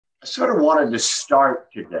I sort of wanted to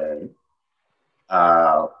start today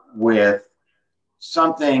with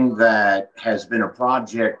something that has been a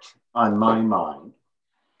project on my mind,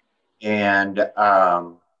 and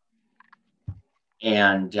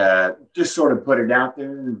just sort of put it out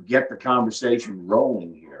there and get the conversation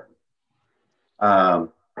rolling here.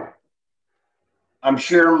 Um, I'm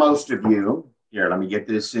sure most of you here. Let me get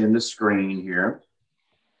this in the screen here.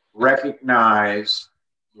 Recognize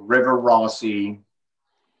the River Rossi,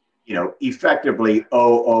 effectively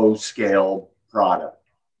OO scale product.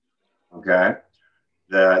 Okay.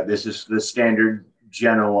 This is the standard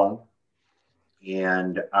Genoa.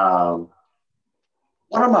 And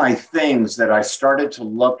one of my things that I started to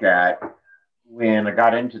look at when I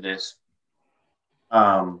got into this,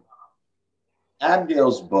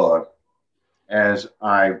 Abdil's book, as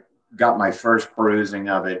I got my first perusing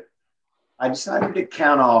of it, I decided to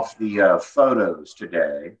count off the photos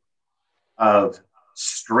today of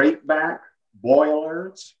straight back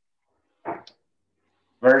boilers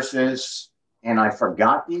versus, and I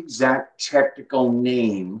forgot the exact technical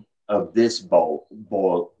name of this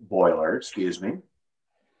boiler, excuse me.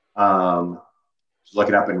 Was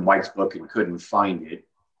looking up in White's book and couldn't find it.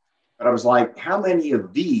 But I was like, how many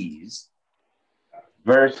of these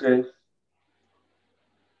versus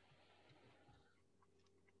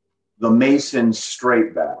the Mason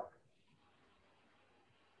straight back?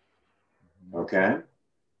 Okay.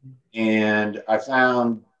 And I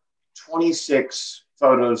found 26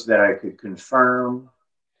 photos that I could confirm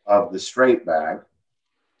of the straight back.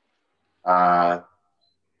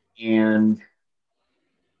 And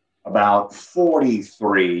about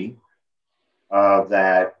 43 of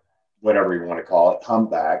that, whatever you want to call it,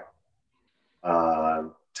 humpback,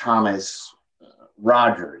 Thomas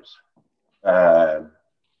Rogers,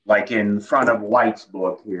 like in front of White's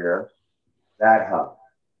book here, that hump.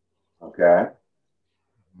 Okay.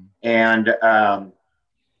 And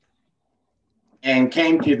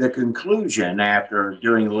came to the conclusion after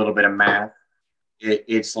doing a little bit of math,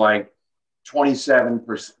 it's like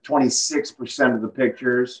 27%, 26% of the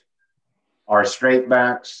pictures are straight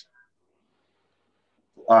backs.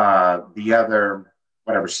 The other,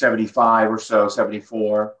 whatever, 75 or so,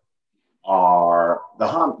 74 are the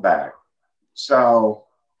humpback. So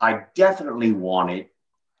I definitely wanted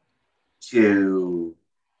to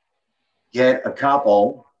get a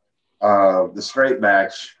couple of the straight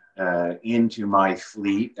backs into my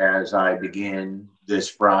fleet as I begin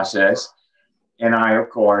this process. And I, of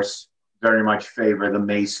course, very much favor the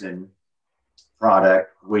Mason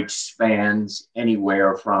product, which spans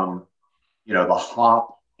anywhere from, the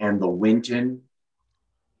Hop and the Winton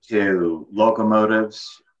to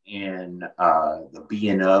locomotives in the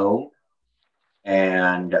B&O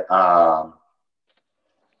and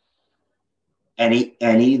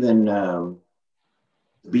even the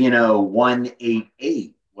B&O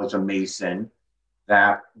 188 was a Mason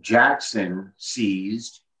that Jackson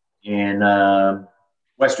seized in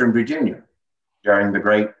Western Virginia during the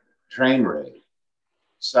Great Train Raid.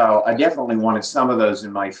 So I definitely wanted some of those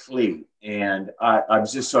in my fleet. And I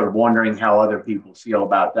was just sort of wondering how other people feel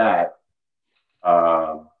about that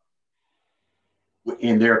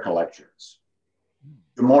in their collections.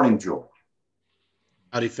 Good morning, George.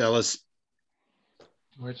 Howdy, fellas.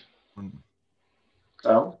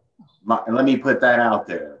 So let me put that out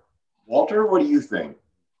there. Walter, what do you think?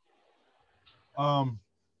 I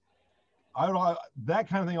don't know. That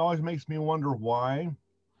kind of thing always makes me wonder why.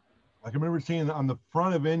 I can remember seeing on the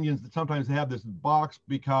front of engines that sometimes they have this box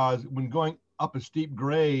because when going up a steep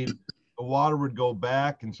grade, the water would go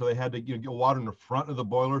back, and so they had to get water in the front of the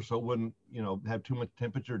boiler so it wouldn't, have too much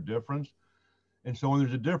temperature difference. And so when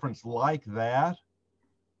there's a difference like that,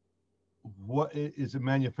 what is it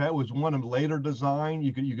manufactured? Was one of later design?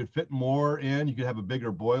 You could fit more in. You could have a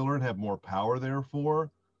bigger boiler and have more power therefore,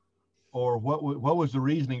 or what was the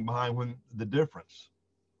reasoning behind the difference?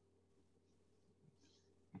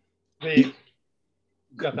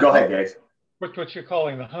 Go ahead, Dave. What you're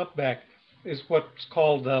calling the humpback is what's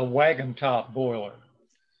called a wagon top boiler,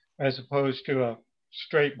 as opposed to a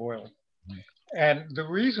straight boiler. And the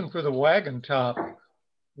reason for the wagon top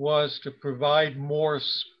was to provide more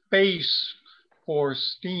space for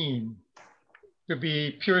steam, to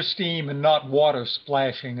be pure steam and not water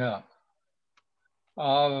splashing up.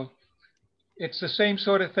 It's the same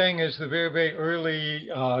sort of thing as the very, very early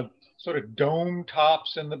sort of dome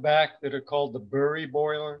tops in the back that are called the Bury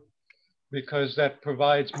boiler, because that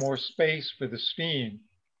provides more space for the steam.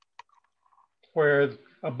 Where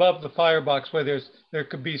above the firebox, where there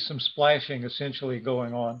could be some splashing essentially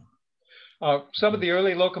going on. Some of the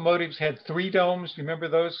early locomotives had 3 domes. Do you remember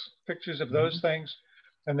those pictures of those things?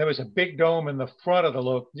 and there was a big dome in the front of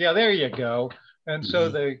the yeah, there you go. And so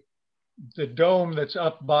the dome that's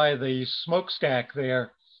up by the smokestack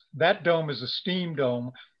there, that dome is a steam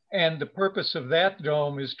dome. And the purpose of that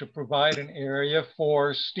dome is to provide an area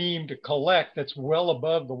for steam to collect that's well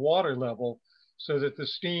above the water level so that the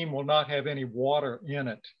steam will not have any water in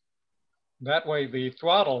it. That way the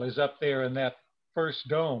throttle is up there in that first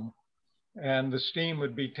dome and the steam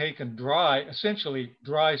would be taken dry, essentially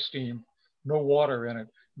dry steam, no water in it,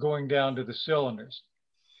 going down to the cylinders.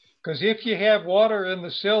 Because if you have water in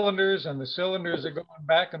the cylinders and the cylinders are going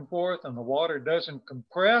back and forth and the water doesn't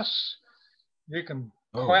compress, you can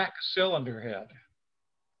crack a cylinder head.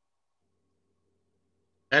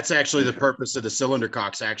 That's actually the purpose of the cylinder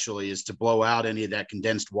cocks, actually, is to blow out any of that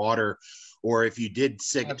condensed water. Or if you did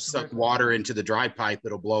suck water into the dry pipe,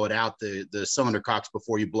 it'll blow it out, the cylinder cocks,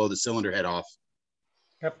 before you blow the cylinder head off.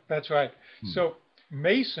 Yep, that's right. So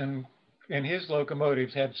Mason in his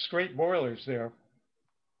locomotives had straight boilers there.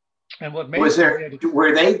 And what Mason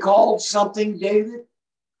were they called something, David?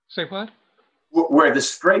 Say what? Were the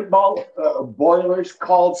straight boilers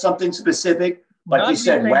called something specific? Like you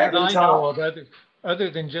said, wagon top? Other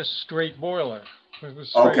than just straight boiler.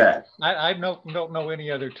 Okay. I don't know any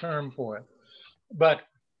other term for it. But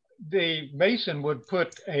the Mason would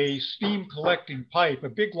put a steam collecting pipe, a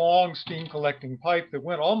big long steam collecting pipe that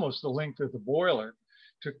went almost the length of the boiler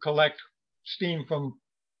to collect steam from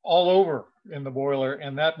all over in the boiler,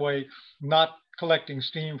 and that way not collecting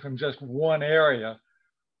steam from just one area.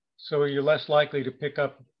 So you're less likely to pick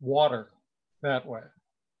up water that way.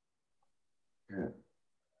 Yeah.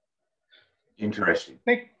 Interesting.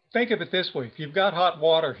 Think of it this way. If you've got hot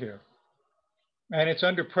water here and it's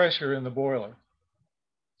under pressure in the boiler,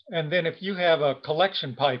 and then if you have a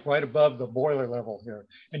collection pipe right above the boiler level here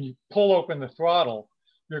and you pull open the throttle,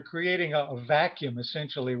 you're creating a vacuum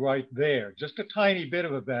essentially right there, just a tiny bit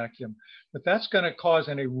of a vacuum, but that's going to cause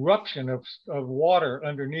an eruption of water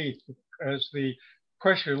underneath as the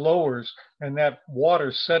pressure lowers and that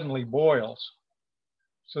water suddenly boils.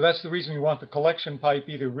 So that's the reason you want the collection pipe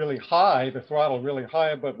either really high, the throttle really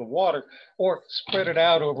high above the water, or spread it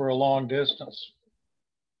out over a long distance.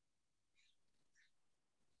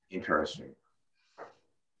 Interesting.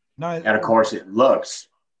 And of course it looks,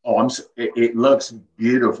 it looks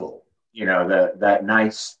beautiful. You know, that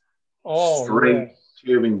nice straight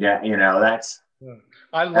tubing down, you know, that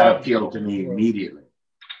appealed to me immediately.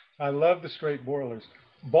 I love the straight boilers.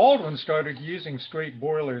 Baldwin started using straight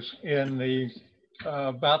boilers in the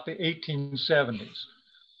about the 1870s.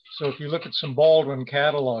 So if you look at some Baldwin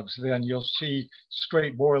catalogs, then you'll see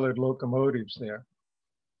straight boilered locomotives there,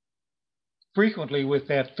 frequently with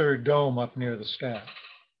that third dome up near the stack.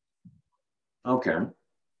 Okay.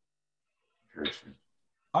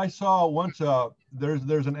 I saw once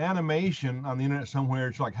there's an animation on the internet somewhere.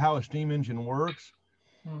 It's like how a steam engine works.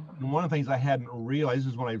 And one of the things I hadn't realized,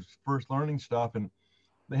 this is when I was first learning stuff, and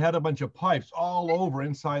they had a bunch of pipes all over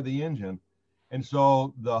inside the engine. And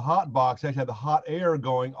so the hot box actually had the hot air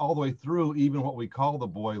going all the way through even what we call the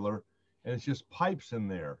boiler, and it's just pipes in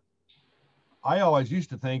there. I always used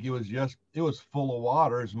to think it was full of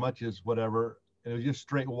water as much as whatever. It was just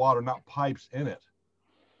straight water, not pipes in it.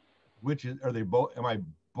 Which is, are they both, am I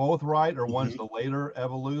both right, or one's the later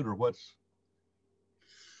evolute, or what's?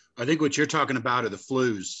 I think what you're talking about are the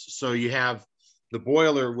flues. So you have the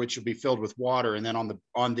boiler, which will be filled with water, and then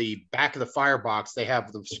on the back of the firebox, they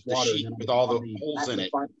have the sheet with all the holes in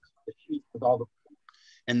it.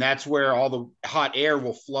 And that's where all the hot air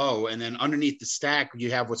will flow. And then underneath the stack,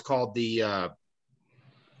 you have what's called the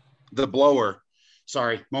blower.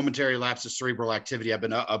 Sorry, momentary lapse of cerebral activity. I've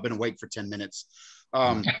been awake for 10 minutes.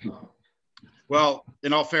 Well,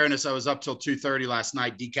 in all fairness, I was up till 2:30 last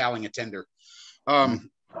night decaling a tender.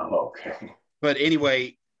 Okay. But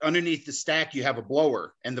anyway, underneath the stack, you have a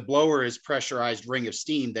blower, and the blower is pressurized ring of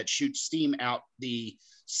steam that shoots steam out the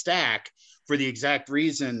stack for the exact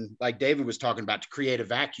reason, like David was talking about, to create a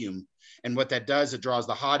vacuum. And what that does, it draws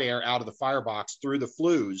the hot air out of the firebox through the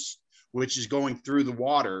flues, which is going through the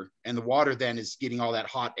water, and the water then is getting all that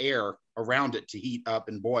hot air around it to heat up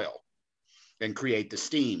and boil and create the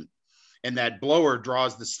steam. And that blower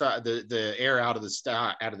draws the air out of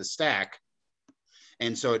the stack.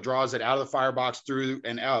 And so it draws it out of the firebox through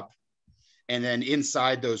and up. And then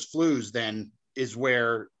inside those flues then is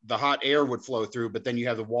where the hot air would flow through, but then you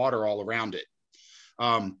have the water all around it.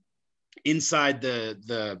 Inside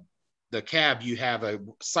the cab, you have a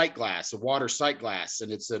sight glass, a water sight glass,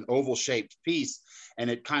 and it's an oval shaped piece, and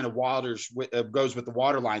it kind of goes with the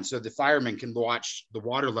water line. So the firemen can watch the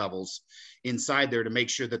water levels inside there to make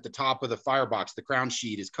sure that the top of the firebox, the crown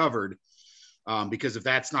sheet, is covered. Because if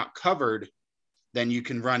that's not covered, then you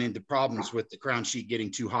can run into problems with the crown sheet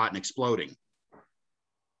getting too hot and exploding.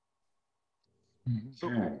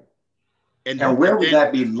 Okay. And where would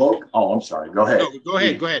that be located? Oh, I'm sorry. Go ahead. No, go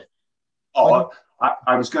ahead. Go ahead. Oh,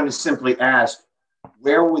 I was going to simply ask,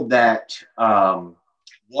 where would that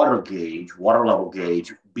water level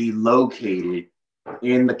gauge, be located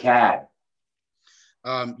in the cab?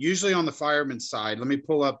 Usually on the fireman's side. Let me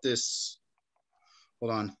pull up this.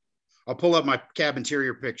 Hold on. I'll pull up my cab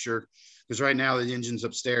interior picture because right now the engine's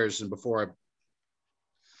upstairs, and before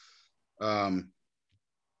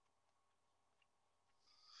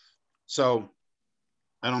so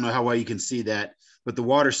I don't know how well you can see that, but the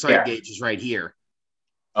water sight gauge is right here.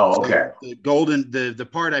 Oh, okay. So the golden, the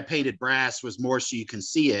part I painted brass was more so you can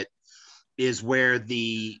see it, is where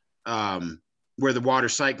the water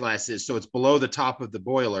sight glass is. So it's below the top of the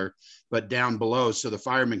boiler, but down below, so the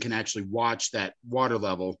fireman can actually watch that water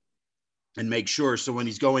level and make sure. So when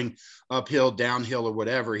he's going uphill, downhill, or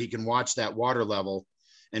whatever, he can watch that water level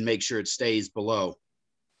and make sure it stays below,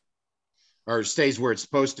 or stays where it's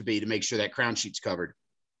supposed to be, to make sure that crown sheet's covered.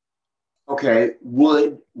 Okay.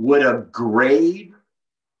 Would a grade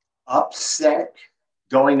upset,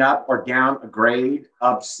 going up or down a grade,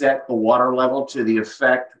 upset the water level to the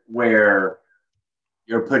effect where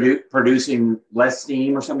you're producing less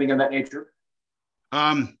steam or something of that nature?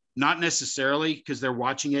 Not necessarily, because they're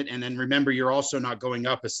watching it. And then remember, you're also not going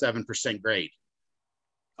up a 7% grade.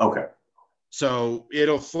 Okay. So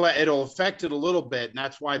it'll affect it a little bit, and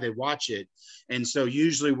that's why they watch it. And so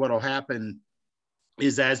usually what'll happen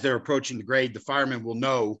is, as they're approaching the grade, the fireman will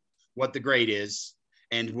know what the grade is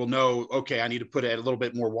and will know, okay, I need to put a little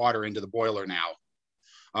bit more water into the boiler now.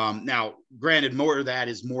 Now, granted, more of that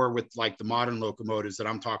is more with like the modern locomotives that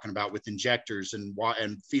I'm talking about, with injectors and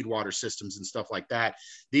feed water systems and stuff like that.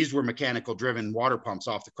 These were mechanical driven water pumps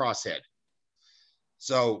off the crosshead.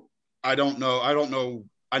 So I don't know.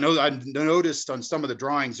 I know I noticed on some of the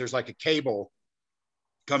drawings, there's like a cable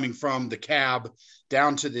coming from the cab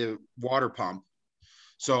down to the water pump.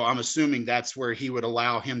 So I'm assuming that's where he would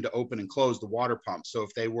allow him to open and close the water pump. So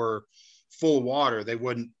if they were full water, they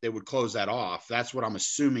would close that off. That's what I'm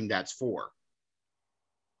assuming that's for.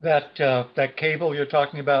 That cable you're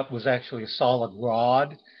talking about was actually a solid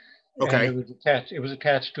rod. Okay. And it was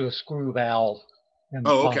attached to a screw valve.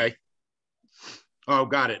 Oh, okay. Oh,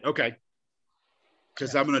 got it. Okay.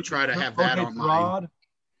 Because I'm going to try to have that on mine.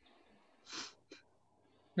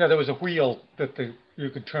 Yeah, there was a wheel that you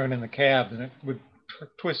could turn in the cab, and it would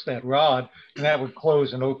twist that rod, and that would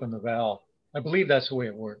close and open the valve. I believe that's the way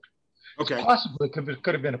it worked. Okay. Possibly it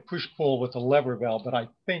could have been a push-pull with a lever valve, but I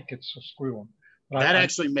think it's a screw one. That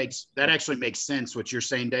actually makes sense what you're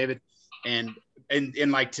saying, David. And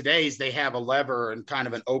in like today's, they have a lever and kind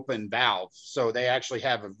of an open valve. So they actually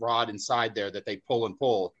have a rod inside there that they pull and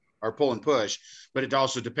push, but it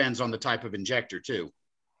also depends on the type of injector too.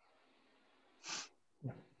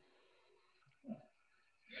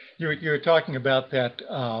 You're talking about that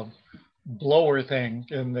blower thing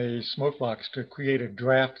in the smoke box to create a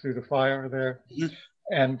draft through the fire there. Mm-hmm.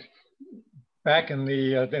 And back in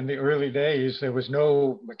the early days, there was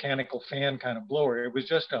no mechanical fan kind of blower. It was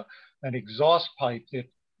just an exhaust pipe that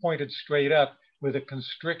pointed straight up with a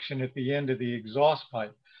constriction at the end of the exhaust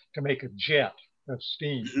pipe to make a jet of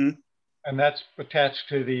steam. Mm-hmm. And that's attached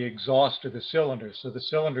to the exhaust of the cylinder. So the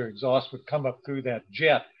cylinder exhaust would come up through that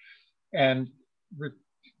jet. And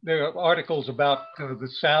there are articles about the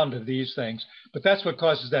sound of these things, but that's what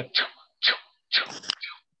causes that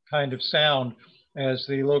kind of sound as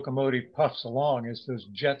the locomotive puffs along, as those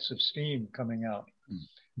jets of steam coming out.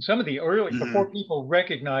 And some of the early, before people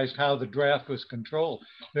recognized how the draft was controlled,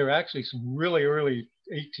 there were actually some really early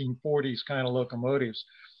 1840s kind of locomotives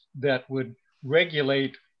that would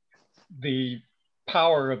regulate the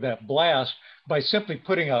power of that blast by simply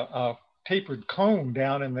putting a tapered cone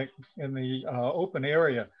down in the open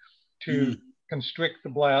area to constrict the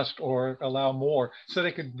blast or allow more, so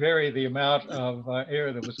they could vary the amount of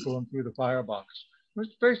air that was going through the firebox. It was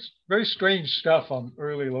very, very strange stuff on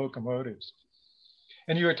early locomotives.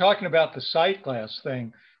 And you were talking about the sight glass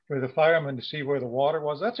thing for the firemen to see where the water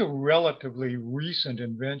was. That's a relatively recent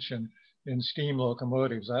invention in steam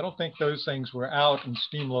locomotives. I don't think those things were out in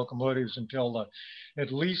steam locomotives until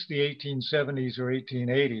at least the 1870s or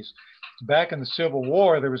 1880s. Back in the Civil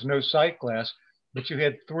War, there was no sight glass, but you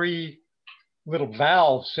had three little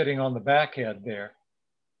valves sitting on the back head there.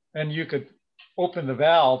 And you could open the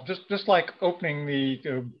valve, just like opening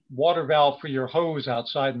the water valve for your hose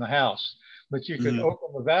outside in the house. But you could open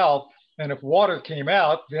the valve, and if water came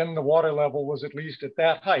out, then the water level was at least at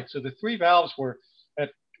that height. So the three valves were at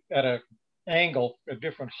an angle at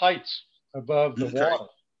different heights above the water.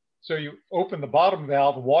 So you open the bottom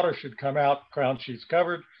valve, the water should come out, crown sheet's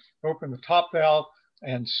covered. Open the top valve,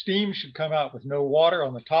 and steam should come out with no water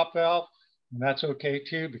on the top valve. And that's okay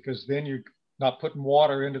too, because then you're not putting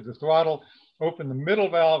water into the throttle. Open the middle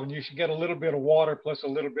valve and you should get a little bit of water plus a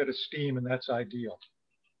little bit of steam, and that's ideal.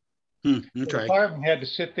 Okay. So the fireman had to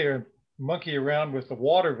sit there and monkey around with the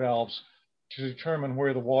water valves to determine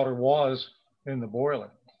where the water was in the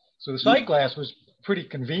boiler. So the sight glass was pretty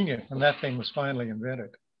convenient when that thing was finally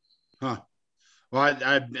invented. Huh. Well,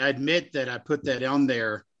 I admit that I put that on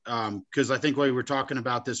there because I think we were talking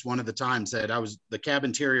about this one of the times that the cab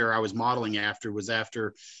interior I was modeling after was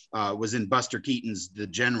in Buster Keaton's The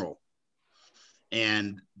General.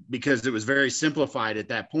 And because it was very simplified at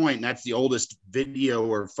that point, and that's the oldest video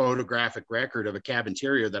or photographic record of a cab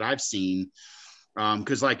interior that I've seen.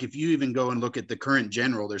 Because like if you even go and look at the current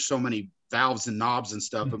General, there's so many valves and knobs and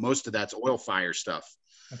stuff, but most of that's oil fire stuff.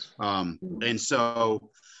 And so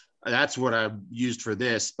that's what I used for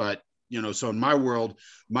this. But you know, so in my world,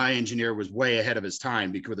 my engineer was way ahead of his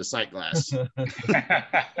time because of the sight glass. Because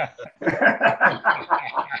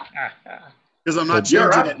I'm not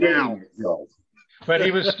changing it now. But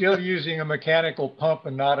he was still using a mechanical pump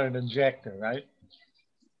and not an injector, right?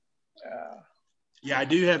 Yeah, I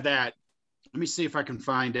do have that. Let me see if I can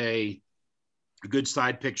find a good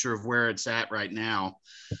side picture of where it's at right now.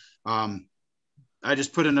 I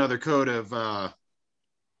just put another coat of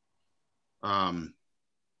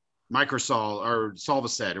microsol or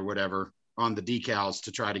Solvaset or whatever on the decals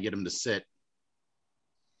to try to get them to sit.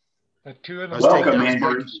 Welcome,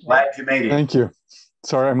 Andrew. Glad you made it. Thank you.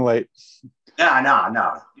 Sorry, I'm late.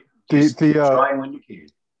 No. Just try when you can.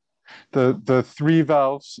 The three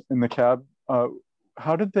valves in the cab.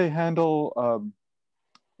 How did they handle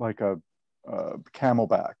like a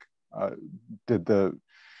Camelback?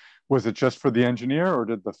 Was it just for the engineer, or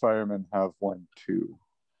did the fireman have one too?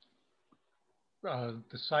 The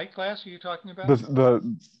sight glass, are you talking about?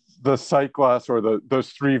 The sight glass, or those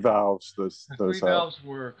three valves. The three valves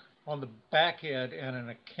were on the back head, and in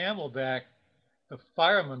a Camelback, the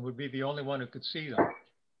fireman would be the only one who could see them.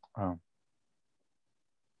 Oh.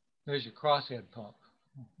 There's your crosshead pump.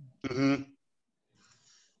 Mm-hmm.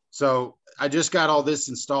 So I just got all this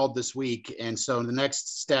installed this week. And so the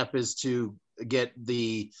next step is to get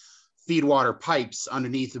the feed water pipes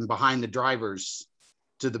underneath and behind the drivers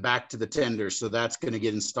to the back to the tender. So that's going to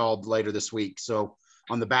get installed later this week. So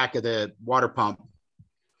on the back of the water pump,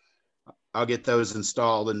 I'll get those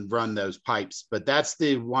installed and run those pipes. But that's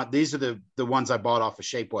the one. These are the ones I bought off of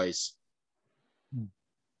Shapeways.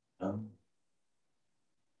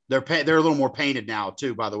 They're a little more painted now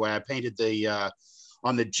too, by the way. I painted the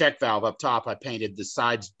on the check valve up top, I painted the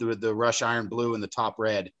sides the rush iron blue and the top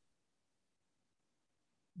red.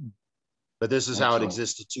 But this is how it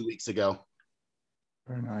existed 2 weeks ago.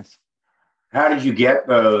 Very nice. How did you get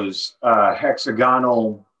those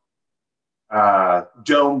hexagonal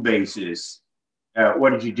dome bases? What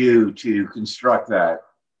did you do to construct that?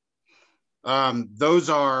 Those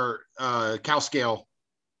are Calscale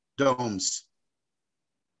domes.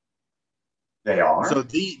 They are? So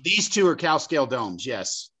these two are Calscale domes,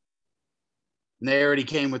 yes. And they already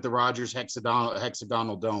came with the Rogers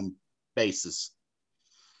hexagonal dome bases.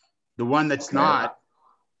 The one that's not.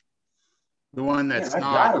 The one that's I've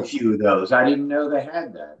not. got a few of those. I didn't know they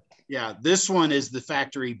had that. Yeah, this one is the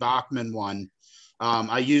factory Bachmann one.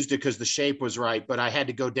 I used it because the shape was right, but I had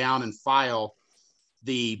to go down and file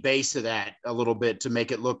the base of that a little bit to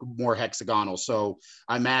make it look more hexagonal. So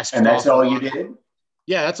I masked. And that's all you did?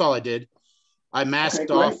 Yeah, that's all I did. I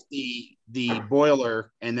masked off the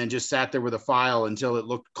boiler and then just sat there with a file until it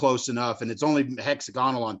looked close enough. And it's only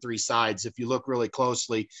hexagonal on three sides. If you look really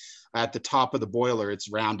closely at the top of the boiler, it's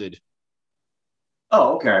rounded.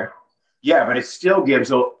 Oh, okay. Yeah, but it still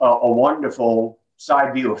gives a wonderful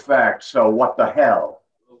side view effect. So what the hell?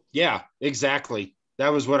 Yeah, exactly.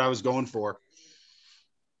 That was what I was going for.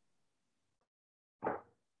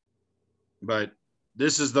 But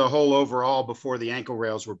this is the whole overall before the ankle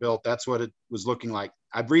rails were built. That's what it was looking like.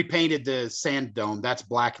 I've repainted the sand dome. That's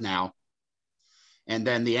black now. And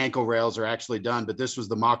then the ankle rails are actually done. But this was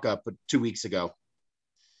the mock-up 2 weeks ago.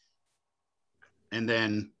 And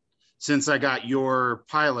then since I got your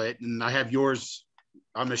pilot and I have yours,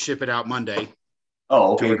 I'm going to ship it out Monday.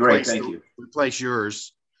 Oh, okay, great. Thank you. Replace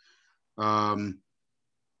yours.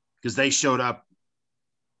 Because they showed up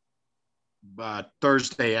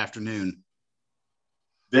Thursday afternoon.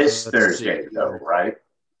 This Thursday, though, right?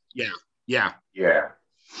 Yeah.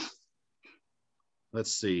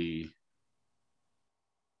 Let's see.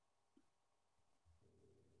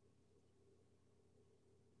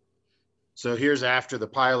 So here's after the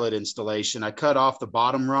pilot installation. I cut off the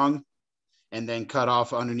bottom rung and then cut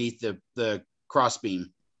off underneath the cross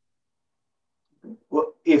beam.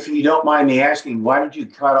 Well, if you don't mind me asking, why did you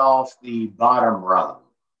cut off the bottom rung?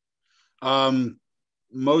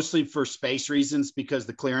 Mostly for space reasons, because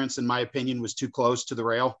the clearance, in my opinion, was too close to the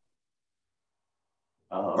rail.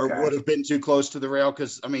 Oh, Or okay. would have been too close to the rail.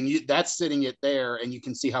 Because, I mean, that's sitting it there, and you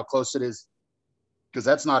can see how close it is, because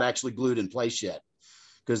that's not actually glued in place yet,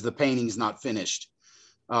 because the painting is not finished.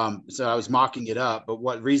 So I was mocking it up. But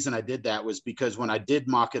what reason I did that was because when I did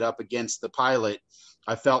mock it up against the pilot,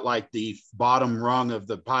 I felt like the bottom rung of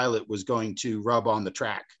the pilot was going to rub on the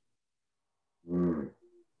track.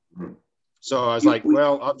 Mm-hmm. So I was like,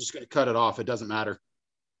 well, I'm just going to cut it off. It doesn't matter.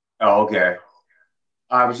 Oh, okay.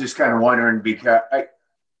 I was just kind of wondering because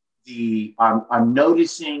I'm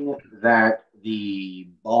noticing that the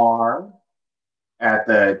bar at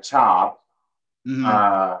the top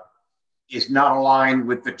is not aligned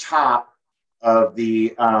with the top of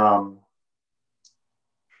the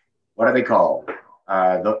what are they called?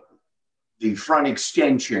 The front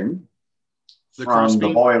extension from the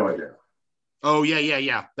boiler there. Oh,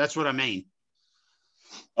 yeah. That's what I mean.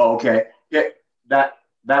 Oh, okay. Yeah,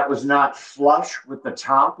 that was not flush with the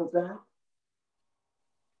top of that?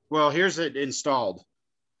 Well, here's it installed.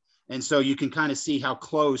 And so you can kind of see how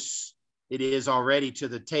close it is already to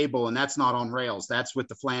the table, and that's not on rails. That's with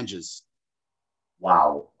the flanges.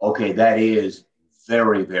 Wow. Okay, that is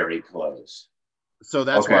very, very close. So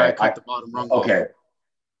that's why I cut the bottom rung off. Okay.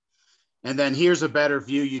 And then here's a better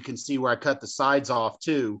view. You can see where I cut the sides off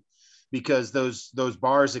too, because those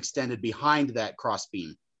bars extended behind that cross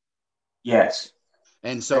beam. Yes.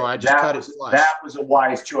 And so I just cut it flush. That was a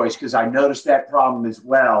wise choice, because I noticed that problem as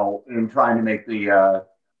well in trying to make the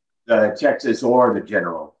Texas or the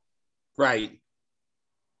General. Right.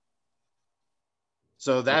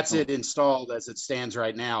 So that's it installed as it stands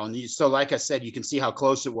right now. And so like I said, you can see how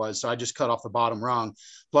close it was. So I just cut off the bottom rung.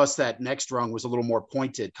 Plus that next rung was a little more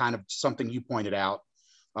pointed, kind of something you pointed out,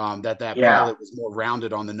 that pilot was more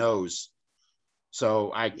rounded on the nose.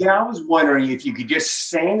 So I was wondering if you could just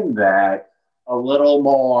sand that a little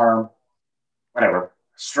more, whatever,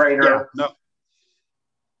 straighter.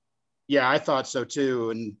 Yeah, I thought so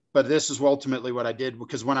too. But this is ultimately what I did,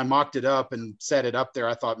 because when I mocked it up and set it up there,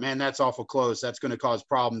 I thought, man, that's awful close. That's going to cause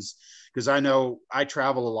problems, because I know I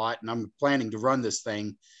travel a lot and I'm planning to run this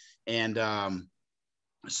thing. And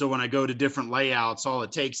so when I go to different layouts, all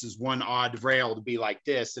it takes is one odd rail to be like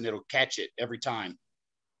this, and it'll catch it every time.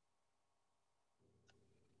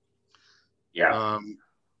 Yeah.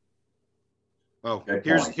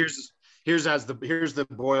 Here's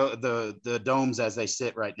the domes as they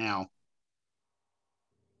sit right now.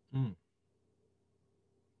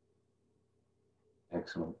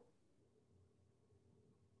 Excellent.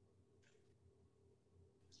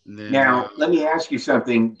 Then, now, let me ask you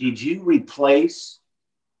something. Did you replace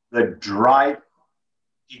the drive?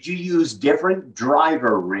 Did you use different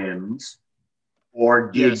driver rims,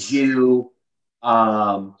 or did you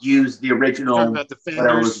use the original? You're talking about the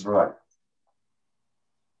fenders?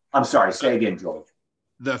 I'm sorry, say again, George.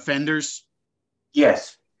 The fenders?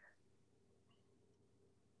 Yes.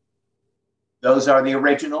 Those are the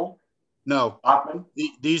original? No. Bachmann?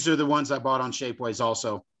 These are the ones I bought on Shapeways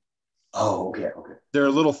also. Oh, okay. They're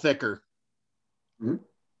a little thicker.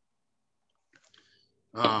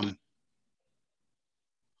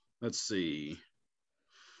 Let's see.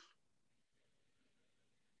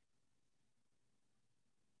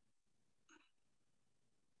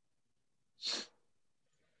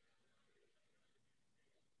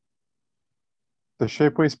 The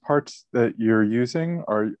Shapeways parts that you're using,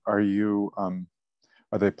 are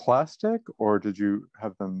they plastic, or did you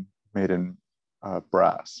have them made in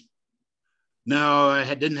brass? No,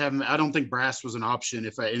 I didn't have them. I don't think brass was an option.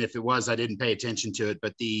 If it was, I didn't pay attention to it.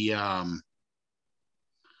 But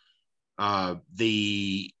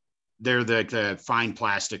they're the fine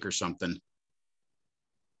plastic or something.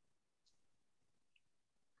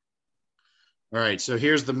 All right, so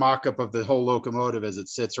here's the mock-up of the whole locomotive as it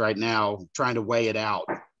sits right now, trying to weigh it out.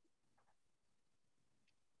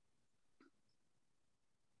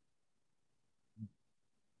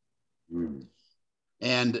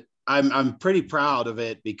 And I'm pretty proud of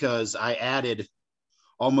it, because I added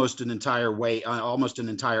almost an entire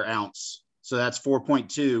ounce. So that's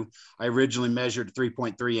 4.2. I originally measured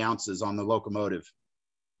 3.3 ounces on the locomotive.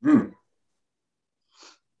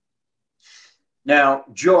 Now,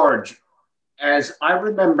 George, as I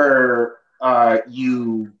remember,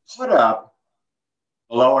 you put up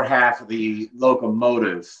the lower half of the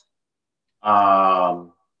locomotive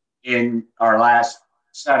in our last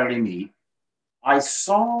Saturday meet. I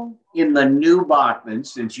saw in the new Bachman,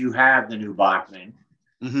 since you have the new Bachman,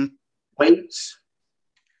 weights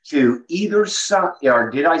to either side, or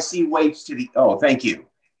did I see weights to the, oh, thank you.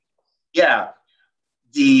 Yeah,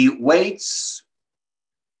 the weights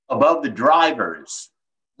above the drivers,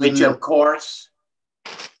 which of course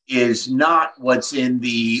is not what's in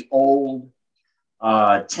the old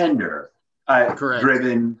tender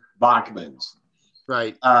driven Bachmans.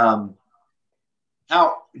 Right. How,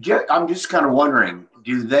 I'm just kind of wondering,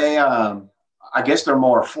 do they, I guess they're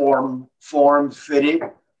more form fitted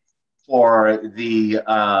for the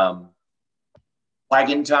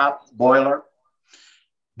wagon top boiler?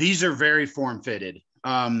 These are very form fitted.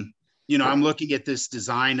 You know, I'm looking at this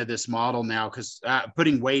design of this model now because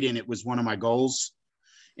putting weight in it was one of my goals.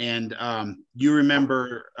 And you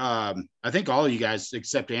remember, I think all of you guys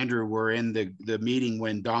except Andrew were in the meeting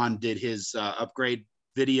when Don did his upgrade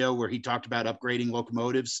video where he talked about upgrading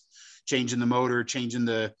locomotives, changing the motor, changing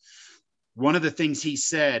the, one of the things he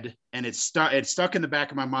said, and it stuck in the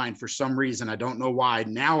back of my mind for some reason, I don't know why,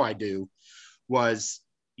 now I do, was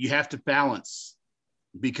you have to balance,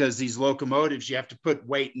 because these locomotives, you have to put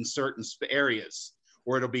weight in certain areas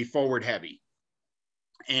or it'll be forward heavy.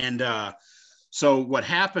 And so what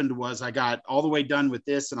happened was I got all the way done with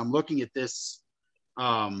this and I'm looking at this,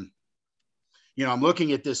 you know, I'm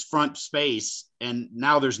looking at this front space and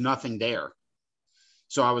now there's nothing there.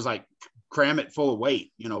 So I was like, cram it full of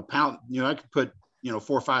weight, you know, pound, you know, I could put, you know,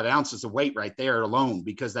 4 or 5 ounces of weight right there alone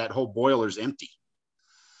because that whole boiler's empty.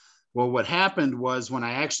 Well, what happened was when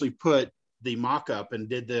I actually put the mock-up and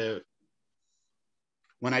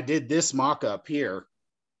when I did this mock-up here,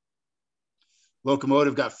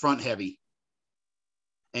 locomotive got front heavy.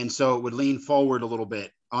 And so it would lean forward a little bit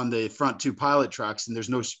on the front 2 pilot trucks and there's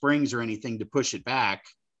no springs or anything to push it back.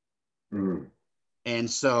 And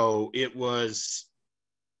so it was,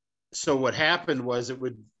 so what happened was it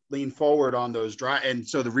would lean forward on those and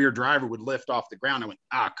so the rear driver would lift off the ground. I went,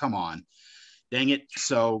 come on, dang it.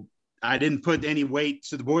 So I didn't put any weight.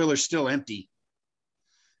 So the boiler's still empty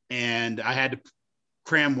and I had to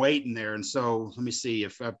cram weight in there. And so let me see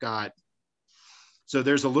if I've got, so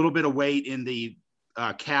there's a little bit of weight in the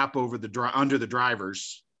cap over the under the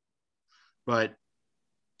drivers, but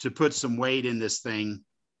to put some weight in this thing,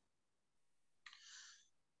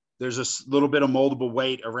 there's a little bit of moldable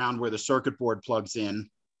weight around where the circuit board plugs in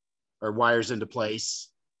or wires into place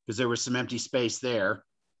because there was some empty space there.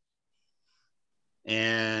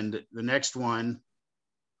 And the next one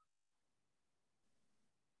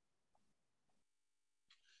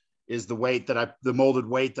is the weight that the molded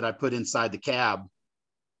weight that I put inside the cab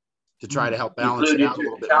to try to help balance it out a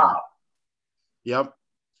little bit more. Yep.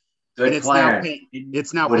 Good and plan.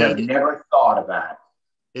 It's now would painted. have never thought of that.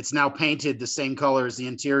 It's now painted the same color as the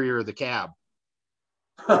interior of the cab.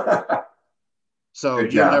 So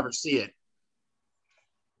you'll never see it.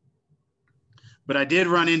 But I did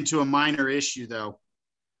run into a minor issue though.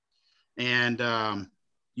 And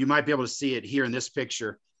you might be able to see it here in this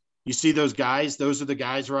picture. You see those guys? Those are the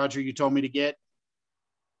guys, Roger, you told me to get?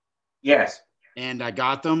 Yes. And I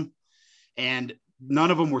got them. And none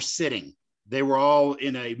of them were sitting. They were all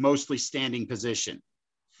in a mostly standing position.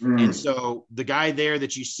 And so the guy there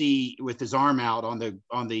that you see with his arm out on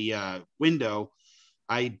the window,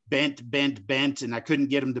 I bent, and I couldn't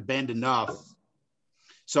get him to bend enough.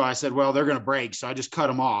 So I said, well, they're going to break. So I just cut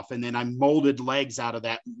them off. And then I molded legs out of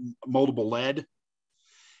that moldable lead.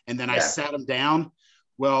 And then I sat him down.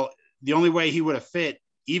 Well, the only way he would have fit,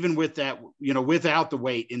 even with that, you know, without the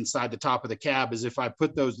weight inside the top of the cab, is if I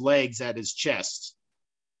put those legs at his chest.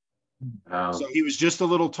 So he was just a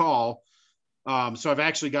little tall. So I've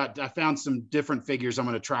actually I found some different figures I'm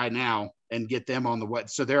going to try now and get them on the way.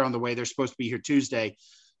 So they're on the way. They're supposed to be here Tuesday.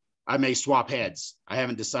 I may swap heads. I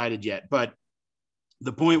haven't decided yet, but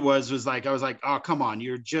the point was like, I was like, oh, come on.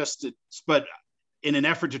 But in an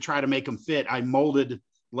effort to try to make them fit, I molded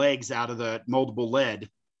legs out of the moldable lead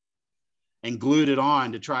and glued it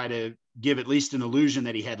on to try to give at least an illusion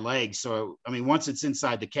that he had legs. So, I mean, once it's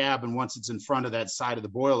inside the cab and once it's in front of that side of the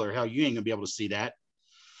boiler, hell, you ain't gonna be able to see that.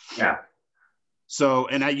 Yeah. So,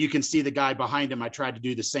 and you can see the guy behind him. I tried to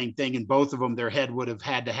do the same thing, and both of them, their head would have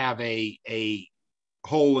had to have a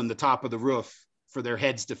hole in the top of the roof for their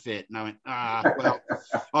heads to fit. And I went, well,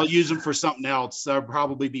 I'll use them for something else. There'll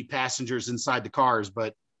probably be passengers inside the cars,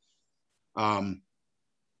 but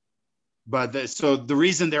so the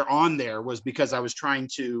reason they're on there was because I was trying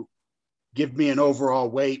to give me an overall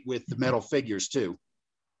weight with the metal figures too.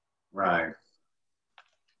 Right.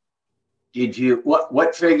 Did you,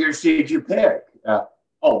 what figures did you pick?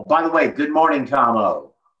 Oh, by the way, good morning,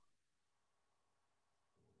 Tomo.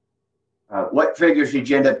 What figures did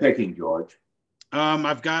you end up picking, George?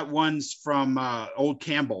 I've got ones from old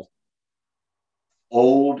Campbell.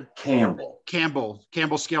 Old Campbell.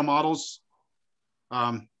 Campbell scale models.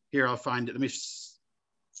 Here, I'll find it. Let me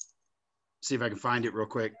see if I can find it real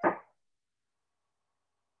quick.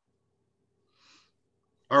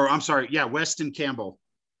 Or I'm sorry, yeah, Weston Campbell.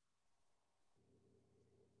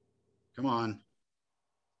 Come on.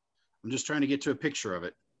 I'm just trying to get to a picture of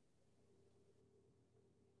it.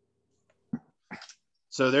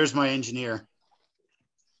 So there's my engineer.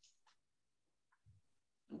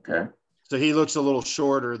 Okay. So he looks a little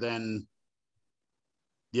shorter than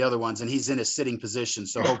the other ones, and he's in a sitting position.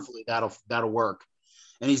 So hopefully that'll work.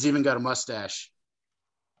 And he's even got a mustache.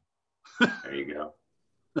 There you go.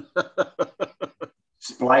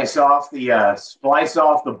 Splice off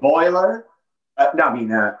the boiler. No, I mean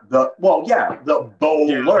the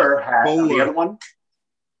bowler hat. Bowler. The other one.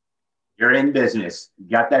 You're in business. You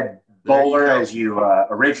got that bowler as you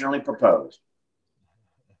originally proposed.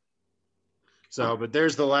 So, but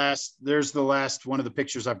there's the last one of the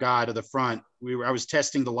pictures I've got of the front. I was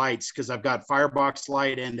testing the lights because I've got firebox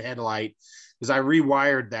light and headlight because I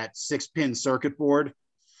rewired that 6-pin circuit board.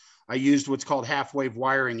 I used what's called half-wave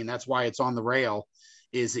wiring, and that's why it's on the rail,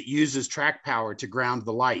 is it uses track power to ground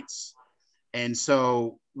the lights. And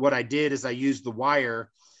so what I did is I used the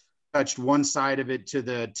wire, touched one side of it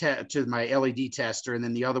to my LED tester, and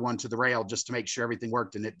then the other one to the rail just to make sure everything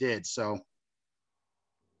worked, and it did. So.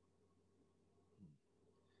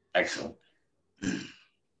 Excellent.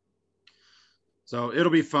 So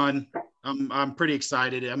it'll be fun. I'm pretty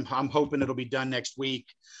excited. I'm hoping it'll be done next week.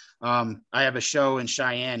 I have a show in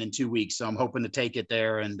Cheyenne in 2 weeks, so I'm hoping to take it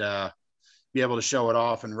there and be able to show it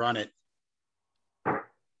off and run it.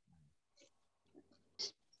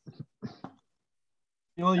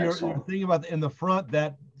 You know, you're thinking about in the front,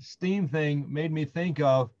 that steam thing made me think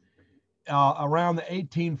of around the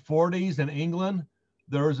 1840s in England.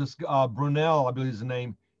 There was this Brunel, I believe is the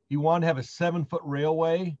name. He wanted to have a 7-foot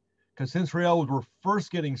railway because since railroads were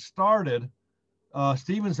first getting started,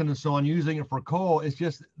 Stevenson and so on using it for coal. It's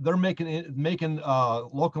just they're making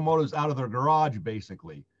locomotives out of their garage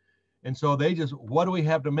basically, and so they just, what do we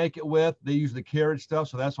have to make it with? They use the carriage stuff,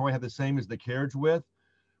 so that's why we have the same as the carriage width.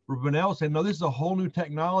 Brunel said, no, this is a whole new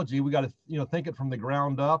technology. We got to think it from the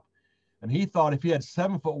ground up. And he thought if you had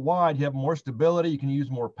 7 foot wide, you have more stability, you can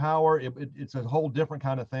use more power. It's a whole different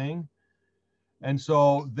kind of thing. And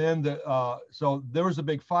so then so there was a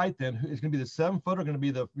big fight then. It's going to be the 7 foot or going to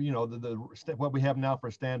be the what we have now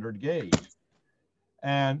for standard gauge.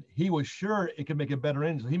 And he was sure it could make a better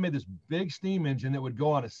engine. So he made this big steam engine that would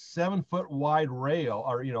go on a 7 foot wide rail,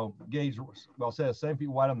 or gauge, well, say 7 feet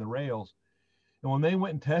wide on the rails. And when they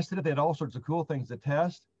went and tested it, they had all sorts of cool things to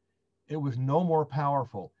test. It was no more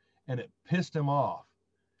powerful, and it pissed him off.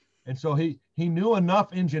 And so he knew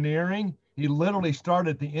enough engineering. He literally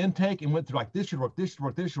started the intake and went through like, this should work, this should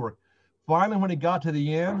work, this should work. Finally, when he got to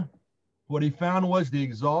the end, what he found was the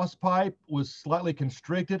exhaust pipe was slightly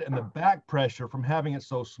constricted, and the back pressure from having it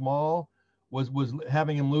so small was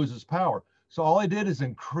having him lose his power. So all he did is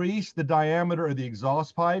increase the diameter of the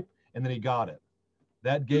exhaust pipe, and then he got it.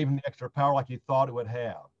 That gave him the extra power like he thought it would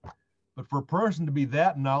have. But for a person to be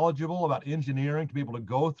that knowledgeable about engineering, to be able to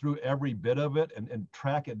go through every bit of it and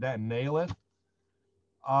track it down and nail it,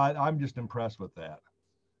 I'm just impressed with that.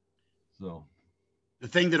 So the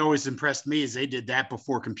thing that always impressed me is they did that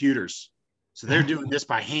before computers. So they're doing this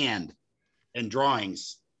by hand and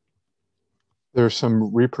drawings. There's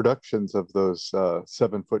some reproductions of those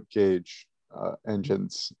 7 foot gauge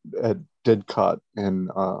engines at Didcot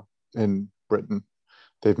in Britain.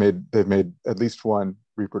 They've made at least one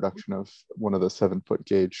reproduction of one of the 7 foot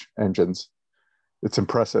gauge engines. It's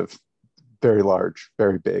impressive, very large,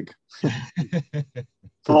 very big.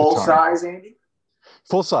 Full size, Andy?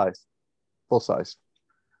 Full size.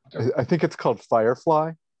 I think it's called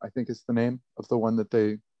Firefly, I think is the name of the one that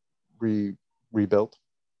they rebuilt.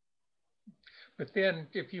 But then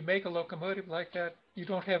if you make a locomotive like that, you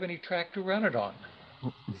don't have any track to run it on.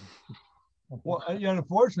 Well,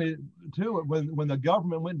 unfortunately, too, when the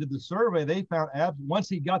government went and did the survey, they found once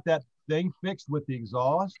he got that thing fixed with the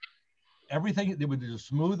exhaust, everything, it was a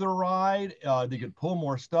smoother ride. They could pull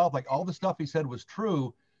more stuff. Like all the stuff he said was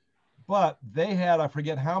true, but they had, I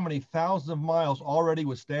forget how many thousands of miles already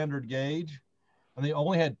with standard gauge, and they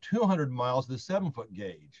only had 200 miles of the 7 foot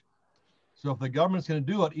gauge. So if the government's going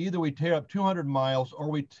to do it, either we tear up 200 miles or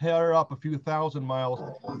we tear up a few thousand miles,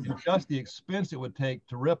 and just the expense it would take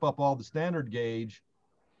to rip up all the standard gauge,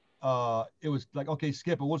 it was like, okay,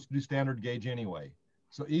 skip it, we'll just do standard gauge anyway.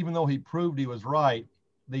 So even though he proved he was right,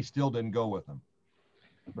 they still didn't go with him.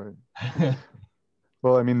 Right.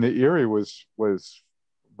 Well, I mean, the Erie was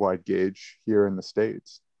wide gauge here in the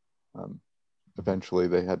States. Eventually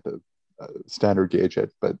they had to standard gauge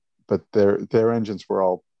it, but their engines were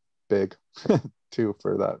all big too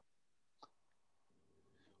for that.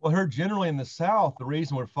 Well, I heard generally in the South, the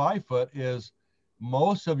reason we're 5 foot is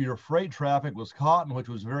most of your freight traffic was cotton, which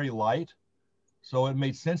was very light. So it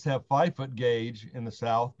made sense to have 5 foot gauge in the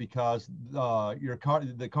South because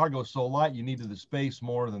the cargo is so light, you needed the space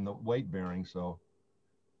more than the weight bearing. So,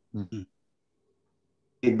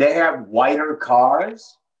 did they have wider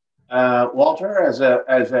cars, Walter, as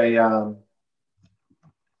a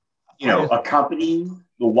accompanying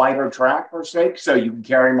the wider track per se, so you can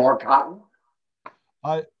carry more cotton?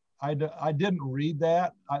 I didn't read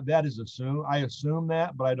that. That is assumed. I assume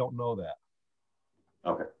that, but I don't know that.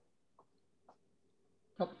 Okay.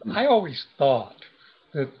 I always thought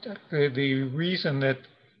that the reason that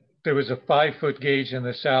there was a 5 foot gauge in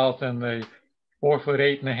the South and the 4 foot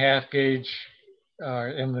 8.5 gauge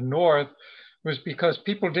in the North was because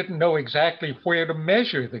people didn't know exactly where to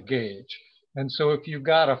measure the gauge. And so if you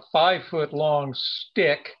got a 5 foot long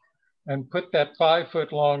stick and put that 5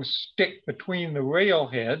 foot long stick between the rail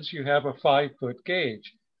heads, you have a 5 foot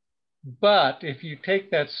gauge. But if you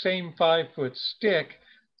take that same 5 foot stick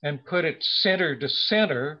and put it center to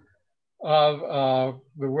center of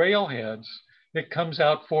the rail heads, it comes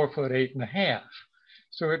out 4 foot 8.5.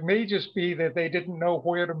 So it may just be that they didn't know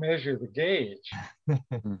where to measure the gauge.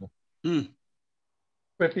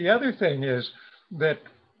 But the other thing is that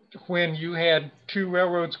when you had two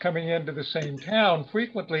railroads coming into the same town,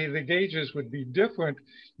 frequently the gauges would be different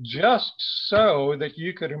just so that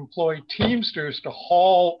you could employ teamsters to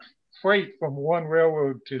haul freight from one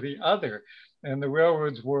railroad to the other. And the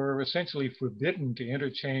railroads were essentially forbidden to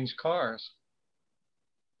interchange cars.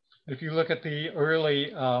 If you look at the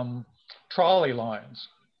early trolley lines,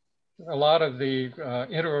 a lot of the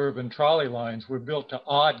interurban trolley lines were built to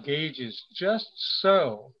odd gauges just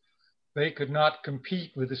so they could not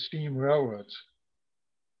compete with the steam railroads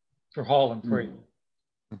for hauling freight.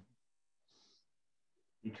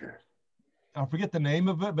 Okay. I forget the name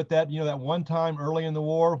of it, but that one time early in the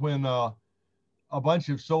war when a bunch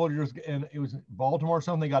of soldiers, and it was Baltimore or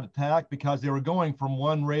something, got attacked because they were going from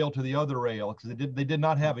one rail to the other rail because they did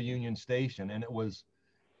not have a Union station, and it was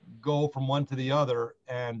go from one to the other,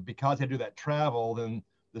 and because they had to do that travel, then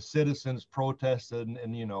the citizens protested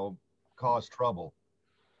and caused trouble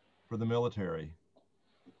for the military.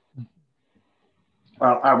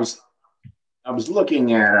 Well, I was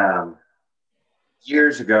looking at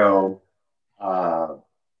years ago.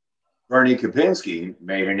 Bernie Kopinski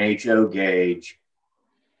made an HO gauge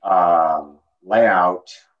layout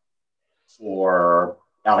for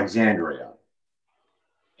Alexandria,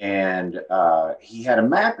 and he had a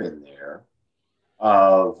map in there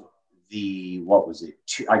of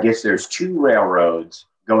I guess there's two railroads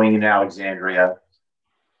going in Alexandria.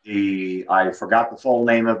 I forgot the full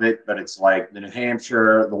name of it, but it's like the New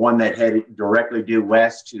Hampshire, the one that headed directly due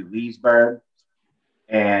west to Leesburg,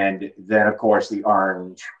 and then of course the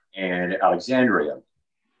Orange and Alexandria.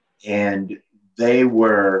 And they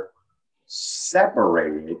were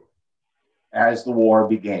separated as the war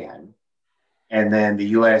began. And then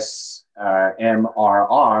the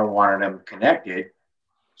USMRR wanted them connected.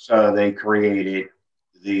 So they created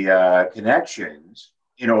the connections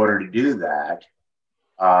in order to do that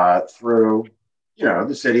through,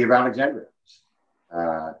 the city of Alexandria.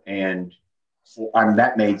 And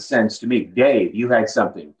that made sense to me. Dave, you had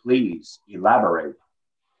something. Please elaborate.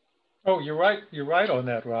 Oh, you're right. You're right on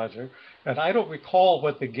that, Roger. And I don't recall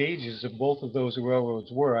what the gauges of both of those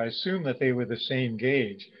railroads were. I assume that they were the same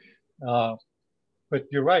gauge. But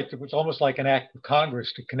you're right. It was almost like an act of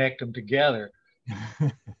Congress to connect them together.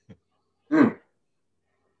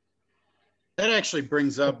 That actually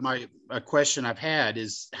brings up a question I've had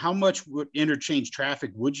is how much interchange traffic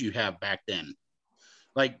would you have back then?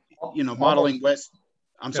 Like, modeling west.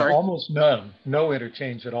 I'm sorry? Almost none. No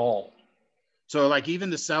interchange at all. So like even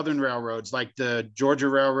the Southern railroads, like the Georgia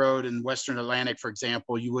Railroad and Western Atlantic, for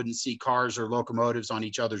example, you wouldn't see cars or locomotives on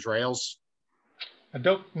each other's rails?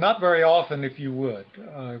 Not very often, if you would.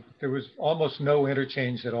 There was almost no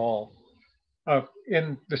interchange at all.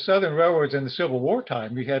 In the Southern railroads in the Civil War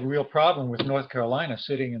time, we had a real problem with North Carolina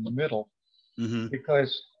sitting in the middle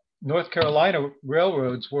because North Carolina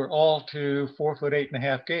railroads were all to 4 foot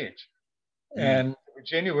 8.5 gauge. And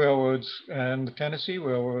Virginia railroads and the Tennessee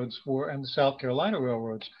railroads and the South Carolina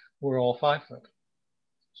railroads were all 5 foot.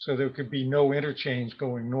 So there could be no interchange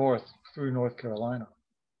going north through North Carolina.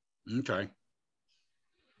 Okay.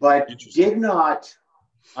 But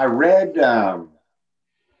I read the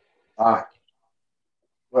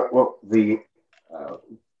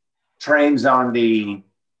trains on the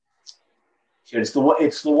It's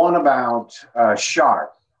the one about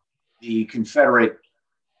Sharp, the Confederate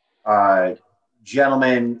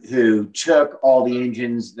gentleman who took all the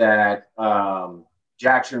engines that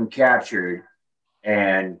Jackson captured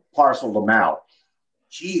and parceled them out.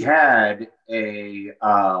 He had a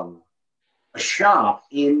shop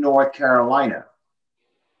in North Carolina.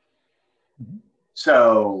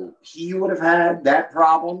 So he would have had that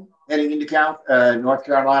problem heading into North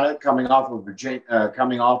Carolina, coming off a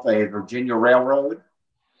Virginia railroad,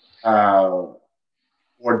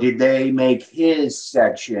 or did they make his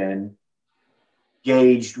section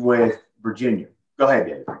gauged with Virginia? Go ahead,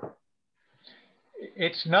 Dave.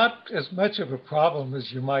 It's not as much of a problem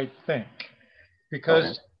as you might think,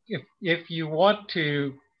 because if you want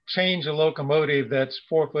to change a locomotive that's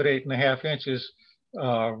 4 foot 8.5 inches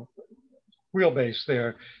wheelbase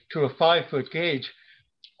there to a 5 foot gauge,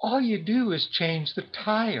 all you do is change the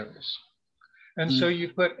tires. And so you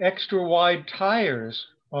put extra wide tires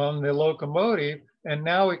on the locomotive, and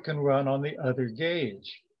now it can run on the other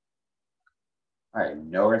gauge. I had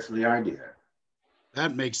no earthly idea.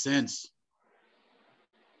 That makes sense.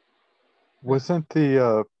 Wasn't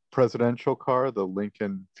the presidential car, the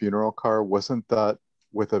Lincoln funeral car, wasn't that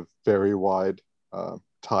with a very wide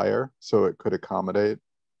tire so it could accommodate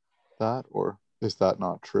that, or is that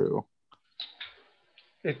not true?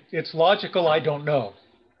 It's logical. I don't know.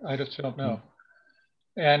 I just don't know.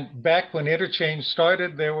 And back when interchange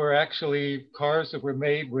started, there were actually cars that were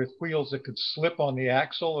made with wheels that could slip on the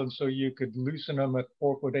axle, and so you could loosen them at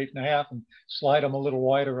 4 foot 8.5 and slide them a little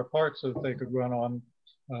wider apart so that they could run on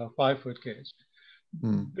 5 foot gauge.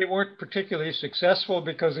 They weren't particularly successful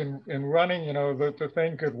because in running, you know, the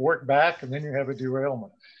thing could work back and then you have a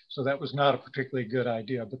derailment. So that was not a particularly good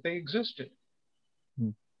idea, but they existed.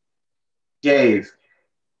 Dave,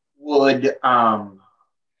 would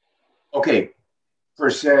per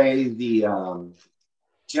se, the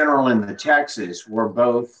General and the Texas were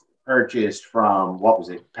both purchased from, what was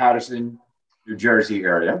it, Patterson, New Jersey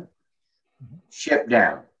area, shipped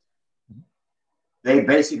down. They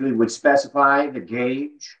basically would specify the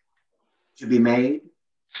gauge to be made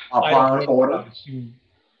upon order.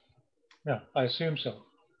 I assume so.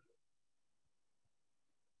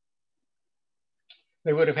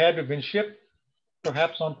 They would have had to have been shipped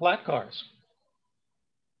perhaps on flat cars.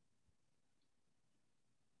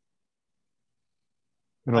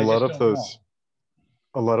 And a lot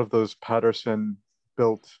of those Patterson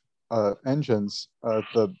built engines,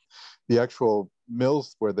 the actual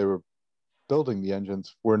mills where they were building the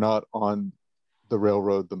engines were not on the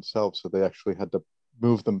railroad themselves, so they actually had to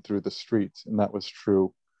move them through the streets, and that was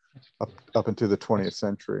true up into the 20th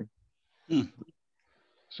century.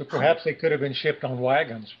 So perhaps they could have been shipped on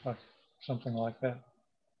wagons, something like that.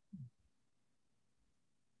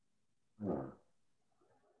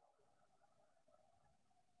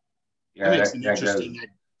 Yeah,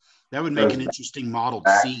 that would make an interesting modeled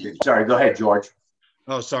scene. Sorry, go ahead, George.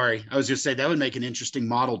 Oh, sorry. I was just saying that would make an interesting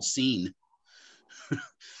modeled scene.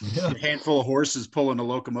 A handful of horses pulling a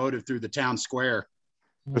locomotive through the town square.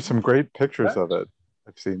 There's some great pictures of it.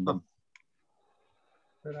 I've seen them.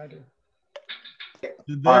 Good idea.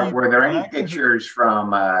 Were there any pictures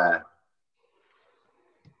from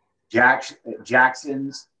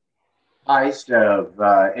Jackson's heist of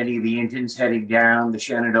any of the engines heading down the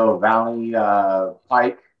Shenandoah Valley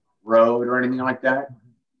Pike Road or anything like that?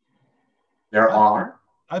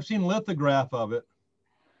 I've seen lithograph of it.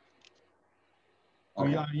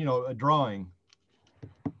 Okay. You know, a drawing.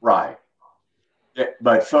 Right.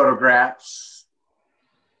 But photographs?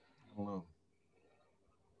 I don't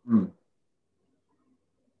know.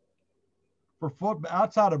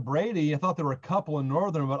 Outside of Brady, I thought there were a couple in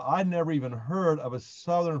Northern, but I never even heard of a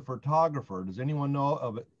Southern photographer. Does anyone know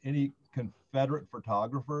of any Confederate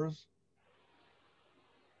photographers?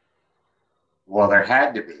 Well, there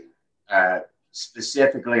had to be.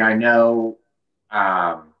 Specifically, I know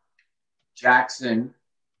Jackson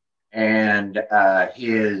and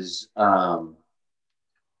his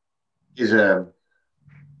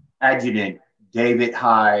adjutant, David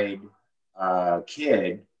Hyde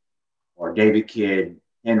Kidd, or David Kidd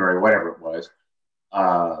Henry, whatever it was,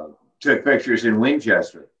 took pictures in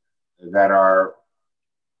Winchester that are,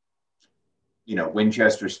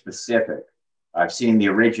 Winchester specific. I've seen the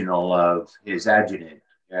original of his adjutant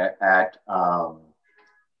at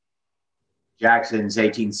Jackson's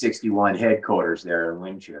 1861 headquarters there in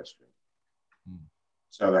Winchester.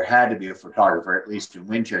 So there had to be a photographer, at least in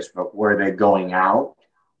Winchester, but were they going out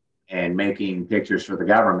and making pictures for the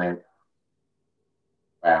government?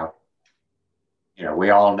 Well,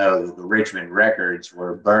 we all know that the Richmond records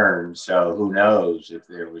were burned, so who knows if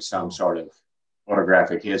there was some sort of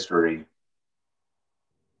photographic history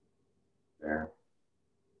There.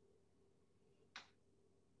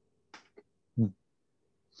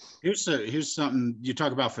 Here's something. You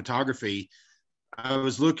talk about photography. I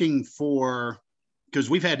was looking for, because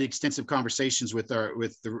we've had extensive conversations with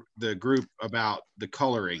the group about the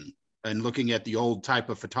coloring and looking at the old type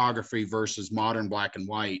of photography versus modern black and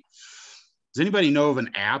white. Does anybody know of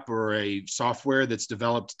an app or a software that's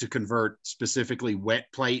developed to convert specifically wet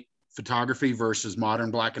plate photography versus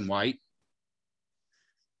modern black and white?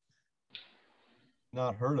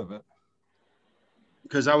 Not heard of it.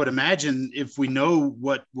 Because I would imagine if we know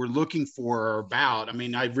what we're looking for or about, I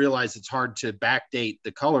mean, I realize it's hard to backdate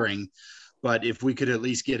the coloring, but if we could at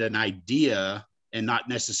least get an idea and not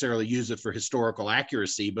necessarily use it for historical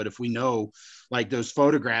accuracy, but if we know, like those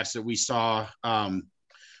photographs that we saw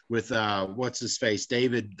with what's his face,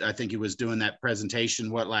 David, I think he was doing that presentation,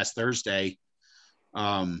 last Thursday.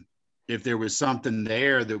 If there was something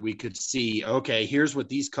there that we could see, okay, here's what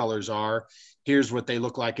these colors are, here's what they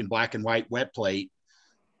look like in black and white wet plate.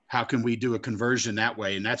 How can we do a conversion that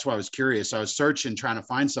way? And that's why I was curious. I was searching, trying to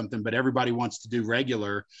find something, but everybody wants to do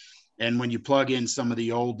regular. And when you plug in some of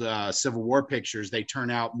the old Civil War pictures, they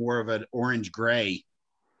turn out more of an orange gray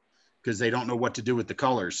because they don't know what to do with the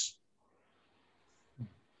colors.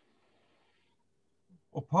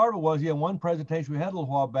 Well, part of it was, yeah, one presentation we had a little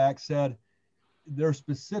while back said there's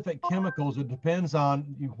specific chemicals. It depends on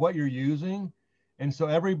what you're using. And so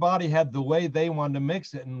everybody had the way they wanted to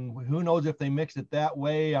mix it. And who knows if they mixed it that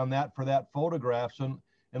way on that for that photograph. So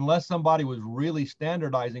unless somebody was really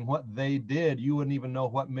standardizing what they did, you wouldn't even know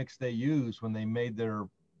what mix they used when they made did their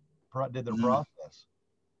process.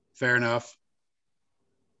 Fair enough.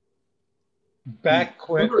 Back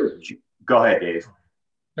when, Go ahead, Dave.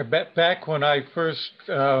 back when I first,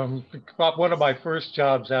 one of my first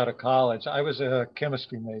jobs out of college, I was a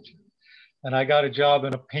chemistry major, and I got a job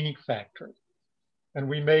in a paint factory, and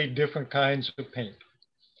we made different kinds of paint.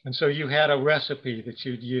 And so you had a recipe that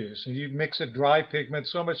you'd use, and you'd mix a dry pigment,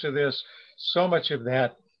 so much of this, so much of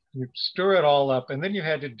that, you stir it all up, and then you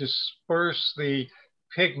had to disperse the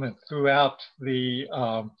pigment throughout the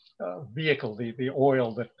vehicle, the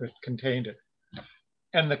oil that contained it.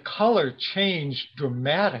 And the color changed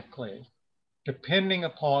dramatically depending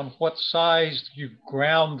upon what size you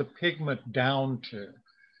ground the pigment down to.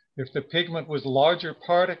 If the pigment was larger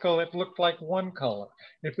particle, it looked like one color.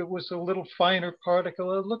 If it was a little finer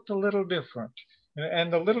particle, it looked a little different.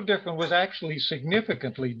 And the little different was actually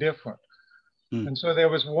significantly different. And so there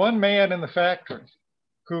was one man in the factory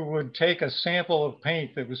who would take a sample of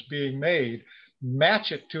paint that was being made,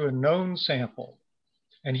 match it to a known sample,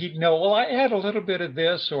 and he'd know, well, I add a little bit of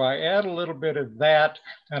this or I add a little bit of that,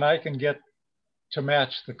 and I can get to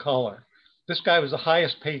match the color. This guy was the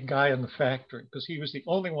highest paid guy in the factory because he was the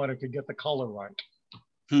only one who could get the color right.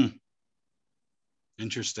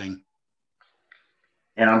 Interesting.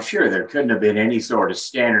 And I'm sure there couldn't have been any sort of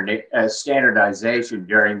standardization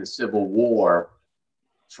during the Civil War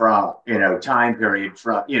from, time period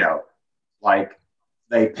from, like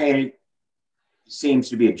they painted. Seems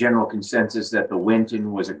to be a general consensus that the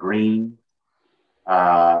Winton was a green.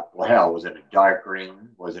 Well, hell, was it a dark green?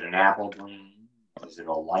 Was it an apple green? Was it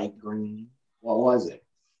a light green? What was it?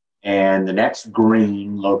 And the next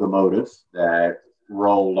green locomotive that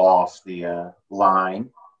rolled off the line,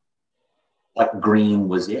 what green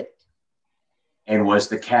was it? And was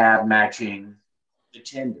the cab matching the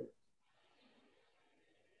tender?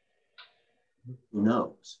 Who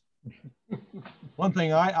knows? One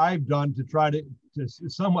thing I've done to try to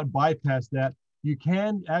somewhat bypass that, you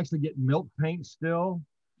can actually get milk paint still.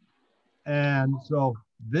 And so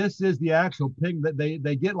this is the actual pigment that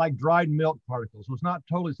they get, like dried milk particles. So it's not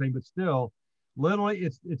totally the same, but still, literally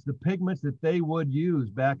it's the pigments that they would use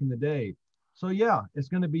back in the day. So yeah, it's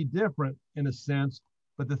going to be different in a sense,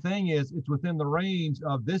 but the thing is, it's within the range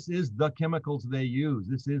of this is the chemicals they use.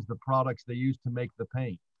 This is the products they use to make the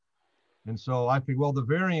paint. And so I think, well, the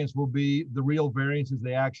variance will be the real variances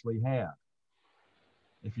they actually have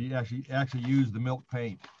if you actually use the milk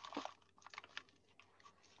paint.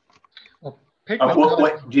 Well, pigment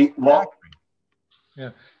colors,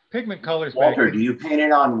 yeah, pigment colors. Walter, do you paint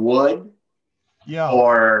it on wood? Yeah.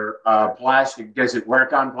 Or plastic? Does it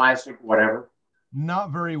work on plastic? Whatever.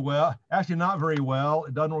 Not very well. Actually, not very well.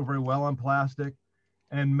 It doesn't work very well on plastic.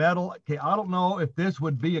 And metal, okay, I don't know if this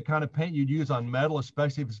would be a kind of paint you'd use on metal,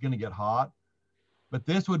 especially if it's going to get hot. But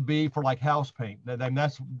this would be for like house paint. And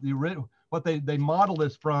that's what they model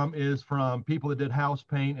this from is from people that did house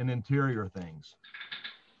paint and interior things.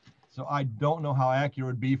 So I don't know how accurate it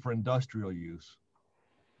would be for industrial use.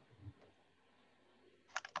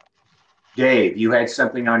 Dave, you had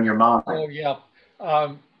something on your mind. Oh, yeah.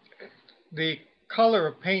 The color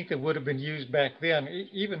of paint that would have been used back then,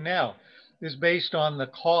 even now, is based on the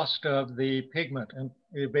cost of the pigment and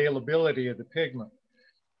the availability of the pigment.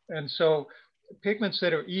 And so pigments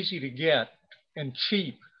that are easy to get and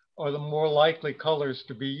cheap are the more likely colors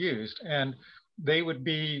to be used. And they would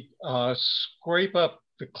be scrape up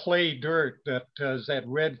the clay dirt that is that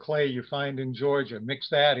red clay you find in Georgia, mix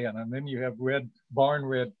that in, and then you have red, barn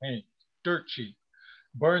red paint, dirt cheap.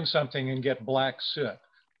 Burn something and get black soot,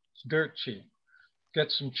 it's dirt cheap.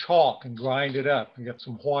 Get some chalk and grind it up and get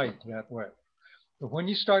some white that way. But when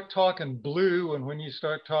you start talking blue and when you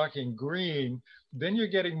start talking green, then you're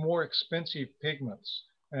getting more expensive pigments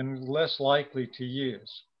and less likely to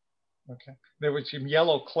use. Okay. There were some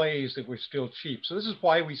yellow clays that were still cheap. So this is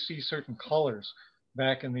why we see certain colors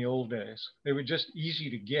back in the old days. They were just easy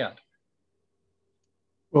to get.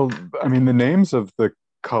 Well, I mean, the names of the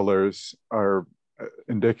colors are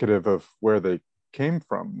indicative of where they came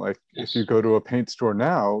from. Like Yes. if you go to a paint store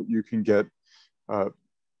now, you can get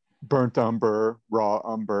burnt umber, raw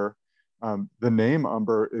umber. The name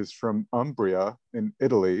umber is from Umbria in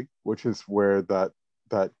Italy, which is where that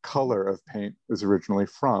color of paint is originally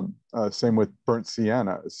from. Same with burnt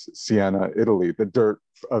sienna, Siena, Italy, the dirt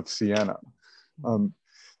of Siena.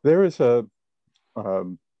 There is I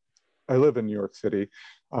live in New York City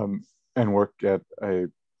and work at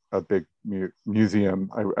a big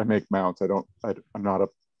museum. I make mounts. I'm not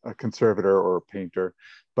a conservator or a painter,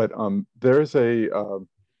 but there's a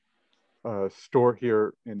store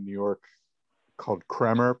here in New York called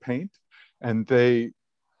Kremer Paint, and they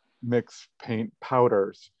mix paint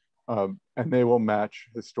powders, and they will match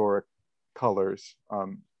historic colors.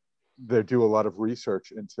 They do a lot of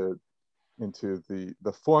research into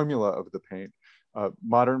the formula of the paint.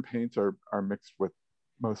 Modern paints are mixed with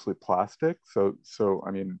mostly plastic, so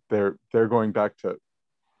I mean they're going back to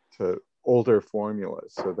older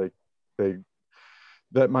formulas. So they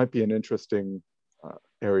that might be an interesting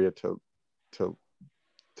area to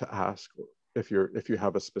ask if you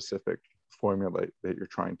have a specific formula that you're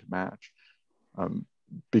trying to match,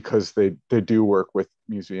 because they do work with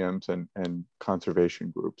museums and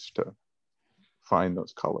conservation groups to find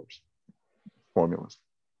those colors formulas.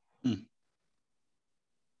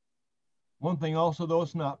 One thing also, though,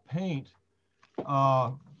 it's not paint.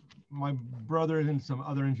 My brother is in some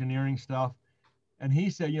other engineering stuff, and he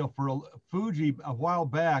said, for Fuji a while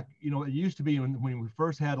back, it used to be when we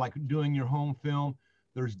first had like doing your home film,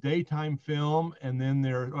 there's daytime film, and then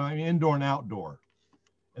indoor and outdoor,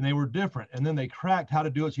 and they were different. And then they cracked how to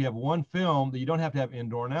do it, so you have one film that you don't have to have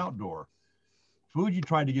indoor and outdoor. Fuji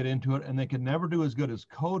tried to get into it, and they could never do as good as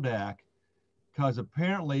Kodak, because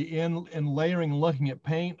apparently in layering, looking at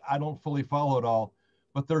paint, I don't fully follow it all,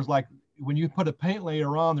 but there's like, when you put a paint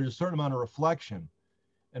layer on, there's a certain amount of reflection.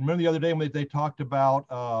 And remember the other day when they talked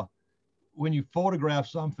about when you photograph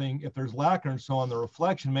something, if there's lacquer and so on, the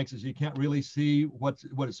reflection makes it so you can't really see what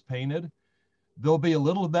is painted. There'll be a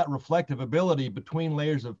little of that reflective ability between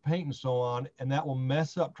layers of paint and so on, and that will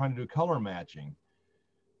mess up trying to do color matching.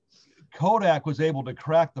 Kodak was able to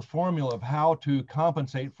crack the formula of how to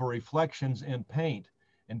compensate for reflections in paint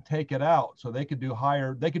and take it out, so they could do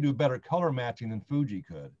better color matching than Fuji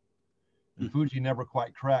could. And Fuji never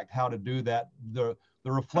quite cracked how to do that, the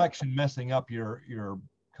reflection messing up your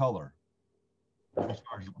color as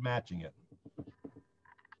far as matching it.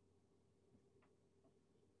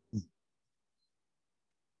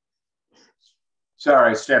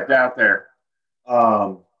 Sorry, I stepped out there.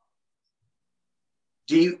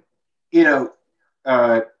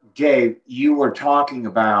 Gabe, you were talking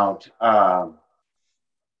about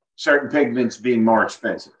certain pigments being more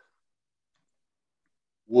expensive.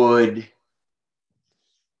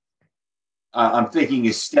 I'm thinking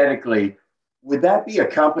aesthetically, would that be a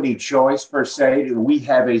company choice per se? Do we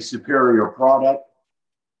have a superior product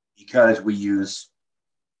because we use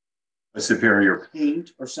a superior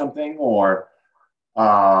paint or something? Or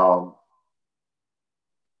how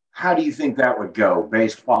do you think that would go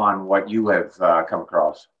based upon what you have come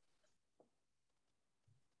across?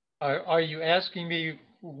 Are you asking me,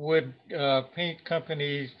 would paint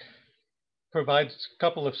companies provide a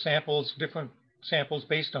couple of samples, different samples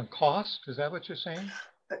based on cost? Is that what you're saying?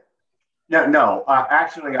 No.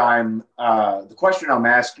 Actually, the question I'm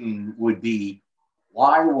asking would be,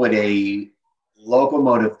 why would a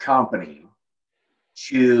locomotive company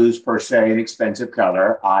choose per se an expensive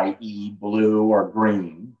color, i.e., blue or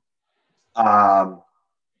green,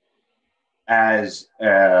 as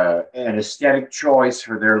an aesthetic choice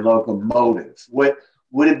for their locomotives? Would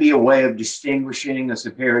it be a way of distinguishing a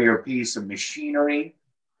superior piece of machinery,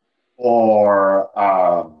 or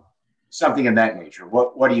something of that nature?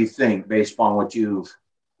 What do you think, based on what you've...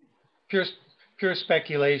 Pure pure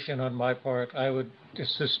speculation on my part. I would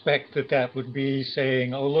suspect that that would be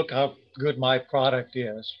saying, "Oh, look how good my product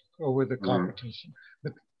is," over the competition.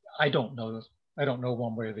 But I don't know. I don't know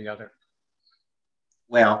one way or the other.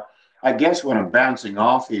 Well, I guess what I'm bouncing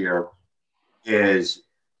off here is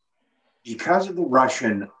because of the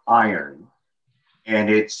Russian iron and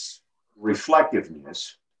its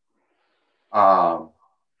reflectiveness,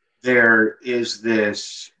 there is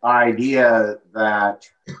this idea that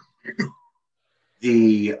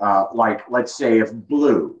the like, let's say if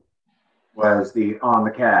blue was the on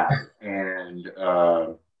the cab and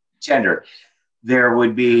tender, there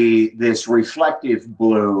would be this reflective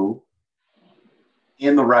blue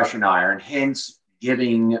in the Russian iron, hence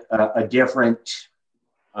giving a different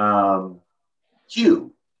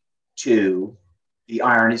hue to the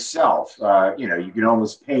iron itself. You know, you can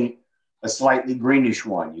almost paint a slightly greenish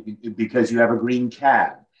one because you have a green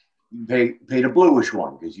cab. You can paint a bluish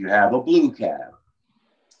one because you have a blue cab.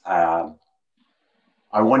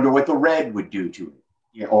 I wonder what the red would do to it,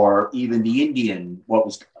 you know, or even the Indian, what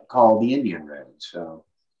was called the Indian red. So,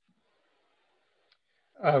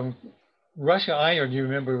 Russia iron, you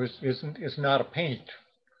remember, is not a paint.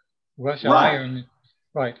 Russia right. iron,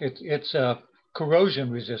 right? It's a corrosion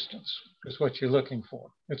resistance is what you're looking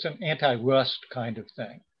for. It's an anti-rust kind of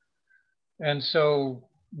thing, and so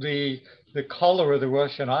the color of the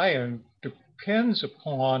Russian iron depends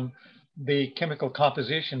upon the chemical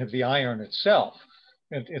composition of the iron itself.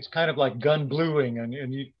 It's kind of like gun bluing, and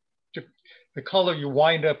the color you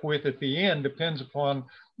wind up with at the end depends upon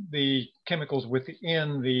the chemicals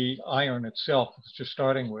within the iron itself that you're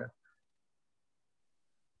starting with.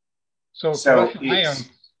 So Russian iron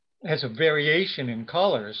has a variation in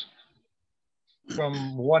colors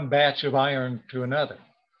from one batch of iron to another.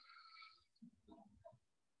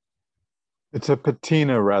 It's a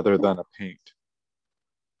patina rather than a paint,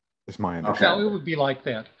 is my understanding. Okay. Yeah, it would be like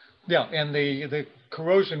that. Yeah, and the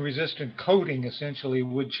corrosion-resistant coating essentially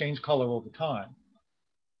would change color over time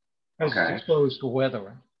as it's exposed to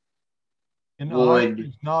weathering. And iron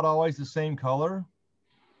is not always the same color?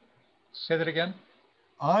 Say that again?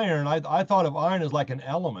 Iron, I thought of iron as like an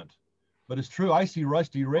element, but it's true. I see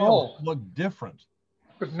rusty rails look different.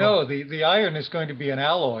 But so, no, the iron is going to be an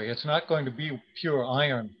alloy. It's not going to be pure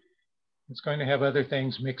iron. It's going to have other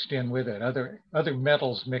things mixed in with it, other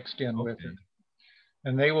metals mixed in with it.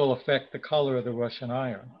 And they will affect the color of the Russian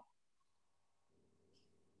iron.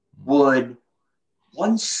 Would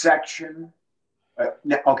one section,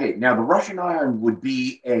 now the Russian iron would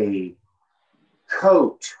be a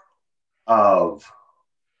coat of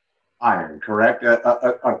iron, correct?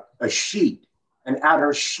 A sheet, an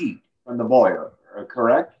outer sheet from the boiler,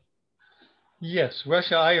 correct? Yes,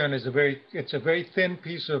 Russia iron is a very thin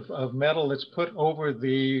piece of metal that's put over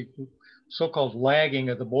the so-called lagging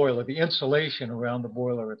of the boiler, the insulation around the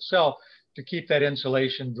boiler itself, to keep that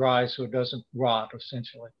insulation dry so it doesn't rot,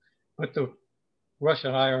 essentially. Put the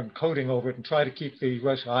Russian iron coating over it and try to keep the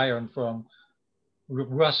Russian iron from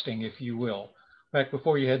rusting, if you will, back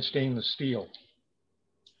before you had stainless steel.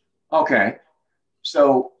 Okay,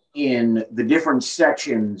 so in the different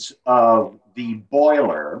sections of the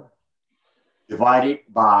boiler, divided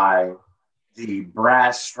by the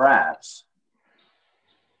brass straps,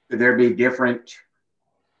 could there be different,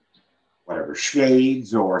 whatever,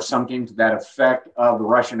 shades or something to that effect of the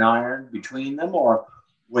Russian iron between them, or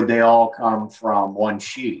would they all come from one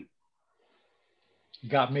sheet?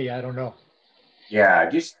 Got me, I don't know. Yeah,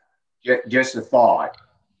 just a thought.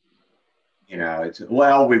 You know, it's,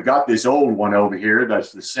 well, we've got this old one over here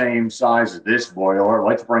that's the same size as this boiler.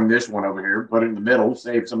 Let's bring this one over here, put it in the middle,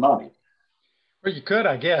 save some money. Well, you could,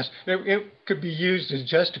 I guess. It could be used as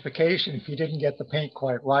justification if you didn't get the paint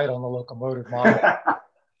quite right on the locomotive model.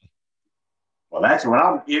 Well, that's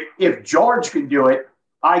what if George can do it,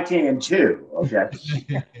 I can too, okay?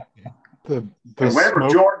 And whatever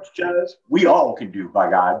George does, we all can do, by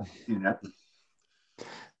God, you know?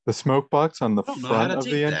 The smoke box on the front of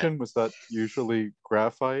the engine, was that usually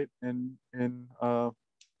graphite in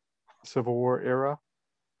Civil War era?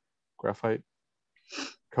 Graphite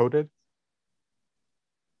coated?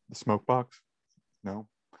 The smoke box? No.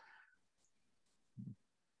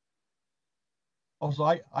 Also,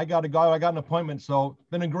 I got to go. I got an appointment. So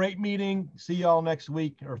been a great meeting. See y'all next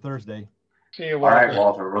week or Thursday. See you, Walter. All right,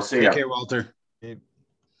 Walter. We'll see you. Take care, Walter.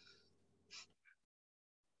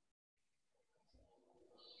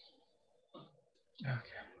 Okay.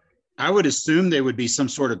 I would assume there would be some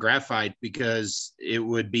sort of graphite because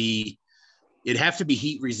it'd have to be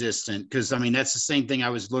heat resistant. Because I mean, that's the same thing I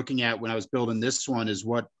was looking at when I was building this one is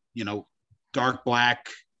what, you know, dark black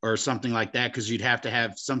or something like that. Because you'd have to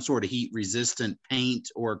have some sort of heat resistant paint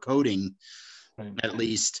or coating at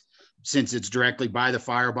least, since it's directly by the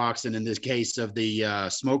firebox. And in this case of the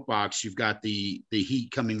smoke box, you've got the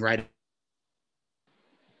heat coming right.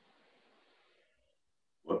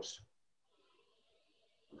 Whoops.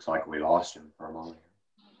 Looks like we lost him for a moment.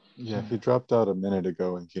 Yeah, he dropped out a minute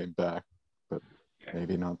ago and came back, but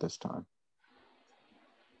maybe not this time.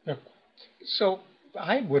 So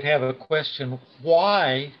I would have a question.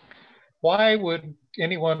 Why would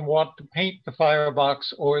anyone want to paint the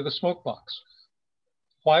firebox or the smoke box?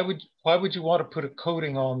 Why would you want to put a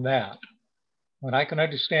coating on that? And I can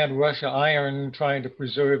understand Russia iron trying to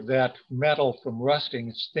preserve that metal from rusting.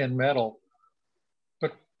 It's thin metal.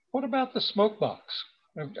 But what about the smoke box?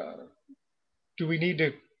 Do we need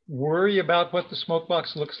to worry about what the smoke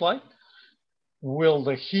box looks like? Will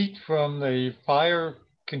the heat from the fire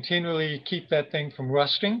continually keep that thing from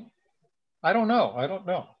rusting? I don't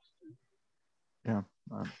know. Yeah.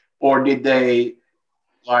 Or did they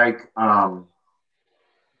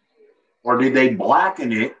or did they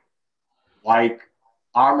blacken it like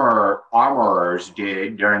armorers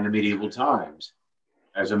did during the medieval times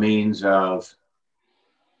as a means of,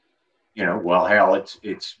 well, hell,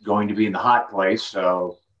 it's going to be in the hot place,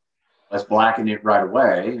 so let's blacken it right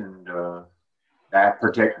away, and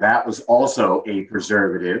that was also a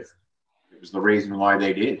preservative. It was the reason why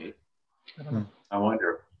they did it. I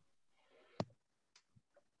wonder.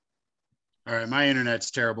 All right, my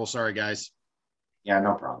internet's terrible. Sorry, guys. Yeah,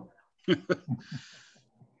 no problem.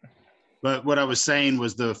 But what I was saying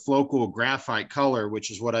was the Flocal graphite color,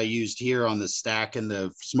 which is what I used here on the stack and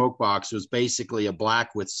the smoke box, was basically a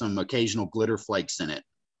black with some occasional glitter flakes in it.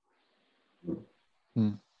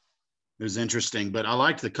 It was interesting, but I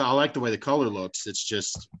like the way the color looks. It's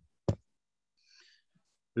just, it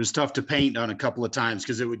was tough to paint on a couple of times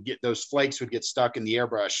because those flakes would get stuck in the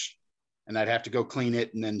airbrush, and I'd have to go clean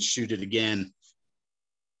it and then shoot it again.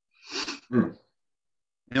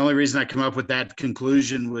 The only reason I come up with that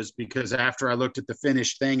conclusion was because after I looked at the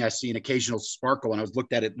finished thing, I see an occasional sparkle, and I was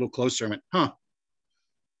looked at it a little closer and went, huh,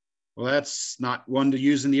 well, that's not one to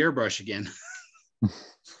use in the airbrush again.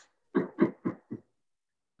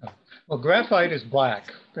 Well, graphite is black.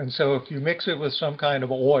 And so if you mix it with some kind of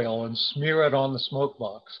oil and smear it on the smoke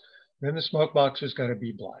box, then the smoke box is going to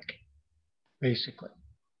be black, basically.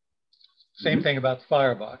 Same thing about the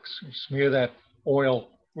firebox. You smear that oil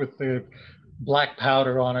with the black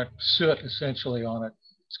powder on it, soot essentially on it.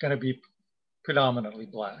 It's going to be predominantly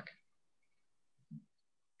black.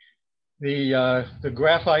 The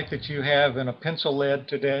graphite that you have in a pencil lead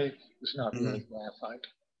today is not really graphite.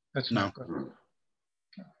 That's not good.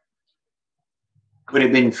 Would it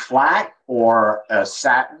have been flat or a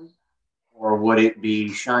satin, or would it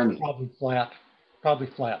be shiny? Probably flat. Probably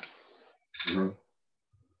flat.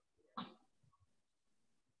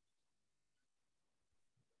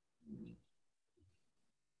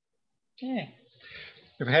 Yeah.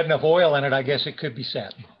 If it had enough oil in it, I guess it could be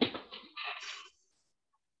satin.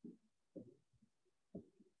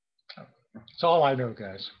 That's all I know,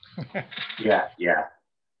 guys. Yeah.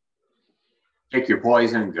 Pick your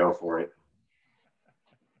poison and go for it.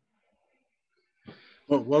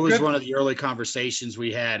 Well, what was one of the early conversations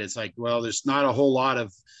we had? It's like, well, there's not a whole lot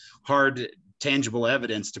of hard, tangible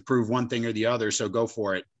evidence to prove one thing or the other, so go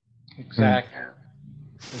for it. Exactly.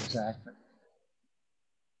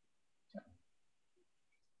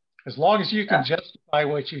 As long as you can justify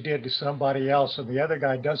what you did to somebody else and the other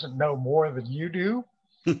guy doesn't know more than you do.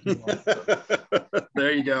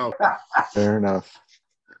 There you go. Fair enough.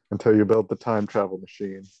 Until you build the time travel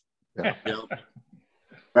machine. Yeah.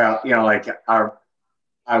 Well,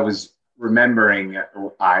 I was remembering,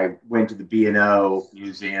 I went to the B&O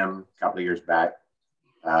Museum a couple of years back,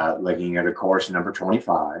 looking at a course number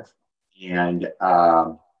 25. And I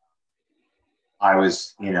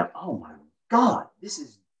was, oh my God, this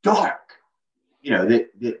is dark. The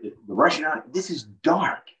Russian, this is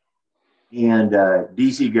dark. And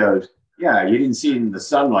DC goes, yeah, you didn't see it in the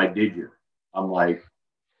sunlight, did you? I'm like,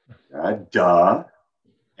 duh.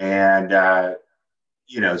 And,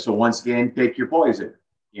 so once again, pick your poison,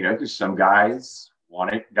 because some guys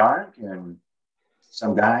want it dark and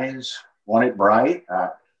some guys want it bright.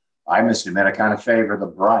 I must admit, I kind of favor the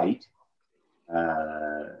bright.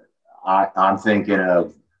 I'm thinking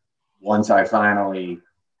of once I finally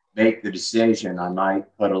make the decision, I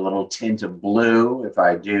might put a little tint of blue if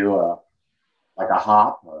I do like a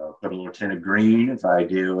hop, put a little tint of green if I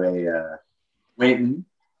do a Winton,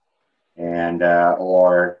 and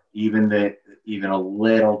or even a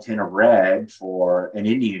little tint of red for an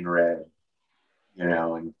Indian red,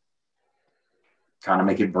 and kind of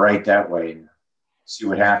make it bright that way and see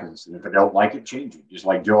what happens. And if I don't like it, change it. Just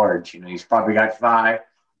like George, he's probably got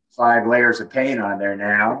 5 layers of paint on there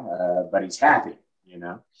now, but he's happy, you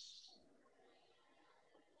know.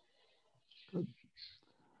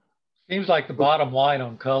 Seems like the bottom line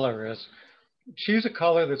on color is choose a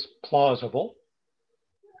color that's plausible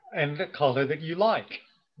and the color that you like.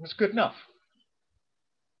 It's good enough.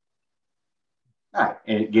 Right.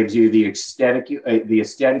 And it gives you the aesthetic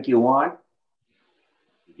you want.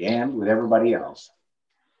 Damned with everybody else.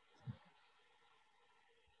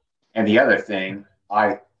 And the other thing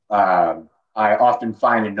I often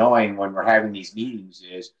find annoying when we're having these meetings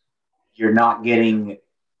is you're not getting,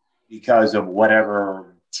 because of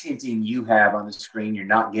whatever tinting you have on the screen, you're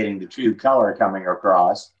not getting the true color coming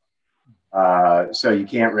across. So you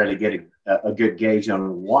can't really get a good gauge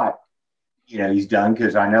on what, you know, he's done.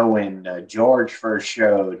 Because I know when George first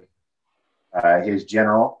showed his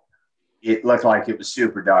general, it looked like it was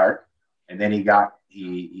super dark. And then he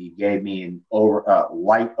gave me an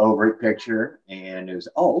light over it picture, and it was,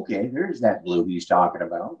 oh, okay, there's that blue he's talking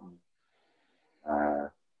about.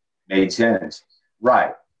 Made sense.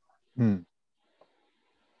 Right. Well,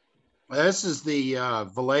 this is the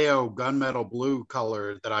Vallejo gunmetal blue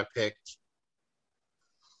color that I picked.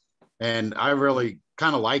 And I really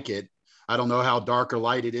kind of like it. I don't know how dark or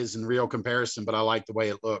light it is in real comparison, but I like the way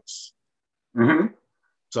it looks. Mm-hmm.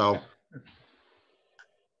 So.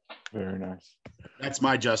 Very nice. That's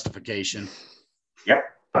my justification. Yep.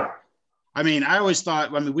 I mean, I always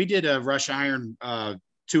thought, I mean, we did a Rush Iron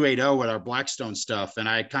 280 with our Blackstone stuff. And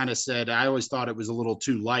I kind of said, I always thought it was a little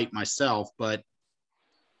too light myself, but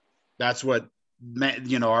that's what,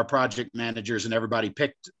 you know, our project managers and everybody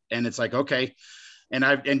picked. And it's like, okay.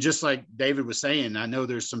 And just like David was saying, I know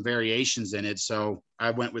there's some variations in it. So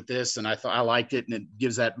I went with this and I thought I liked it. And it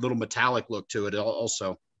gives that little metallic look to it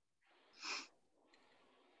also.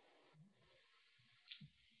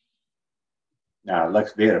 No, it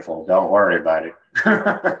looks beautiful. Don't worry about it.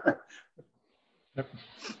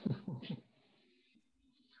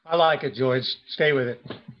 I like it, George. Stay with it.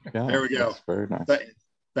 Yeah, there we go. Very nice.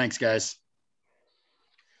 Thanks, guys.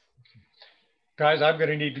 Guys, I'm going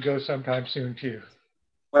to need to go sometime soon, too.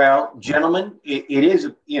 Well, gentlemen, it is,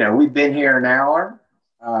 you know, we've been here an hour.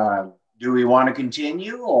 Do we want to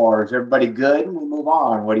continue, or is everybody good and we move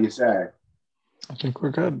on? What do you say? I think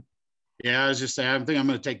we're good. Yeah, I was just saying, I think I'm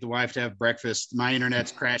going to take the wife to have breakfast. My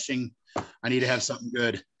internet's crashing. I need to have something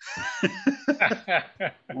good.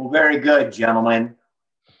 Well, very good, gentlemen.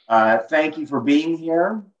 Thank you for being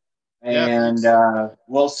here. And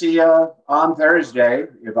we'll see you on Thursday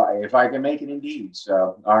if I can make it indeed.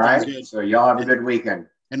 So, all right. So y'all have a good weekend.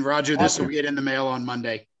 And Roger, this will get in the mail on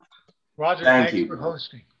Monday. Roger, thanks for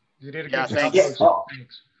hosting. You did a good job hosting. Oh,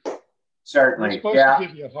 thanks. Certainly. We're supposed to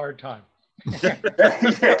give you a hard time.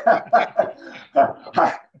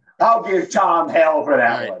 I'll give Tom hell for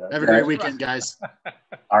that one. Okay? Have a great weekend, guys.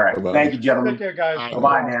 All right. Thank you, gentlemen. Take care, guys.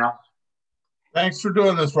 Bye now. Thanks for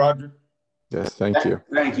doing this, Roger. Yes, thank you.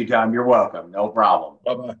 Thank you, Tom. You're welcome. No problem.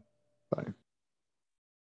 Bye-bye. Bye.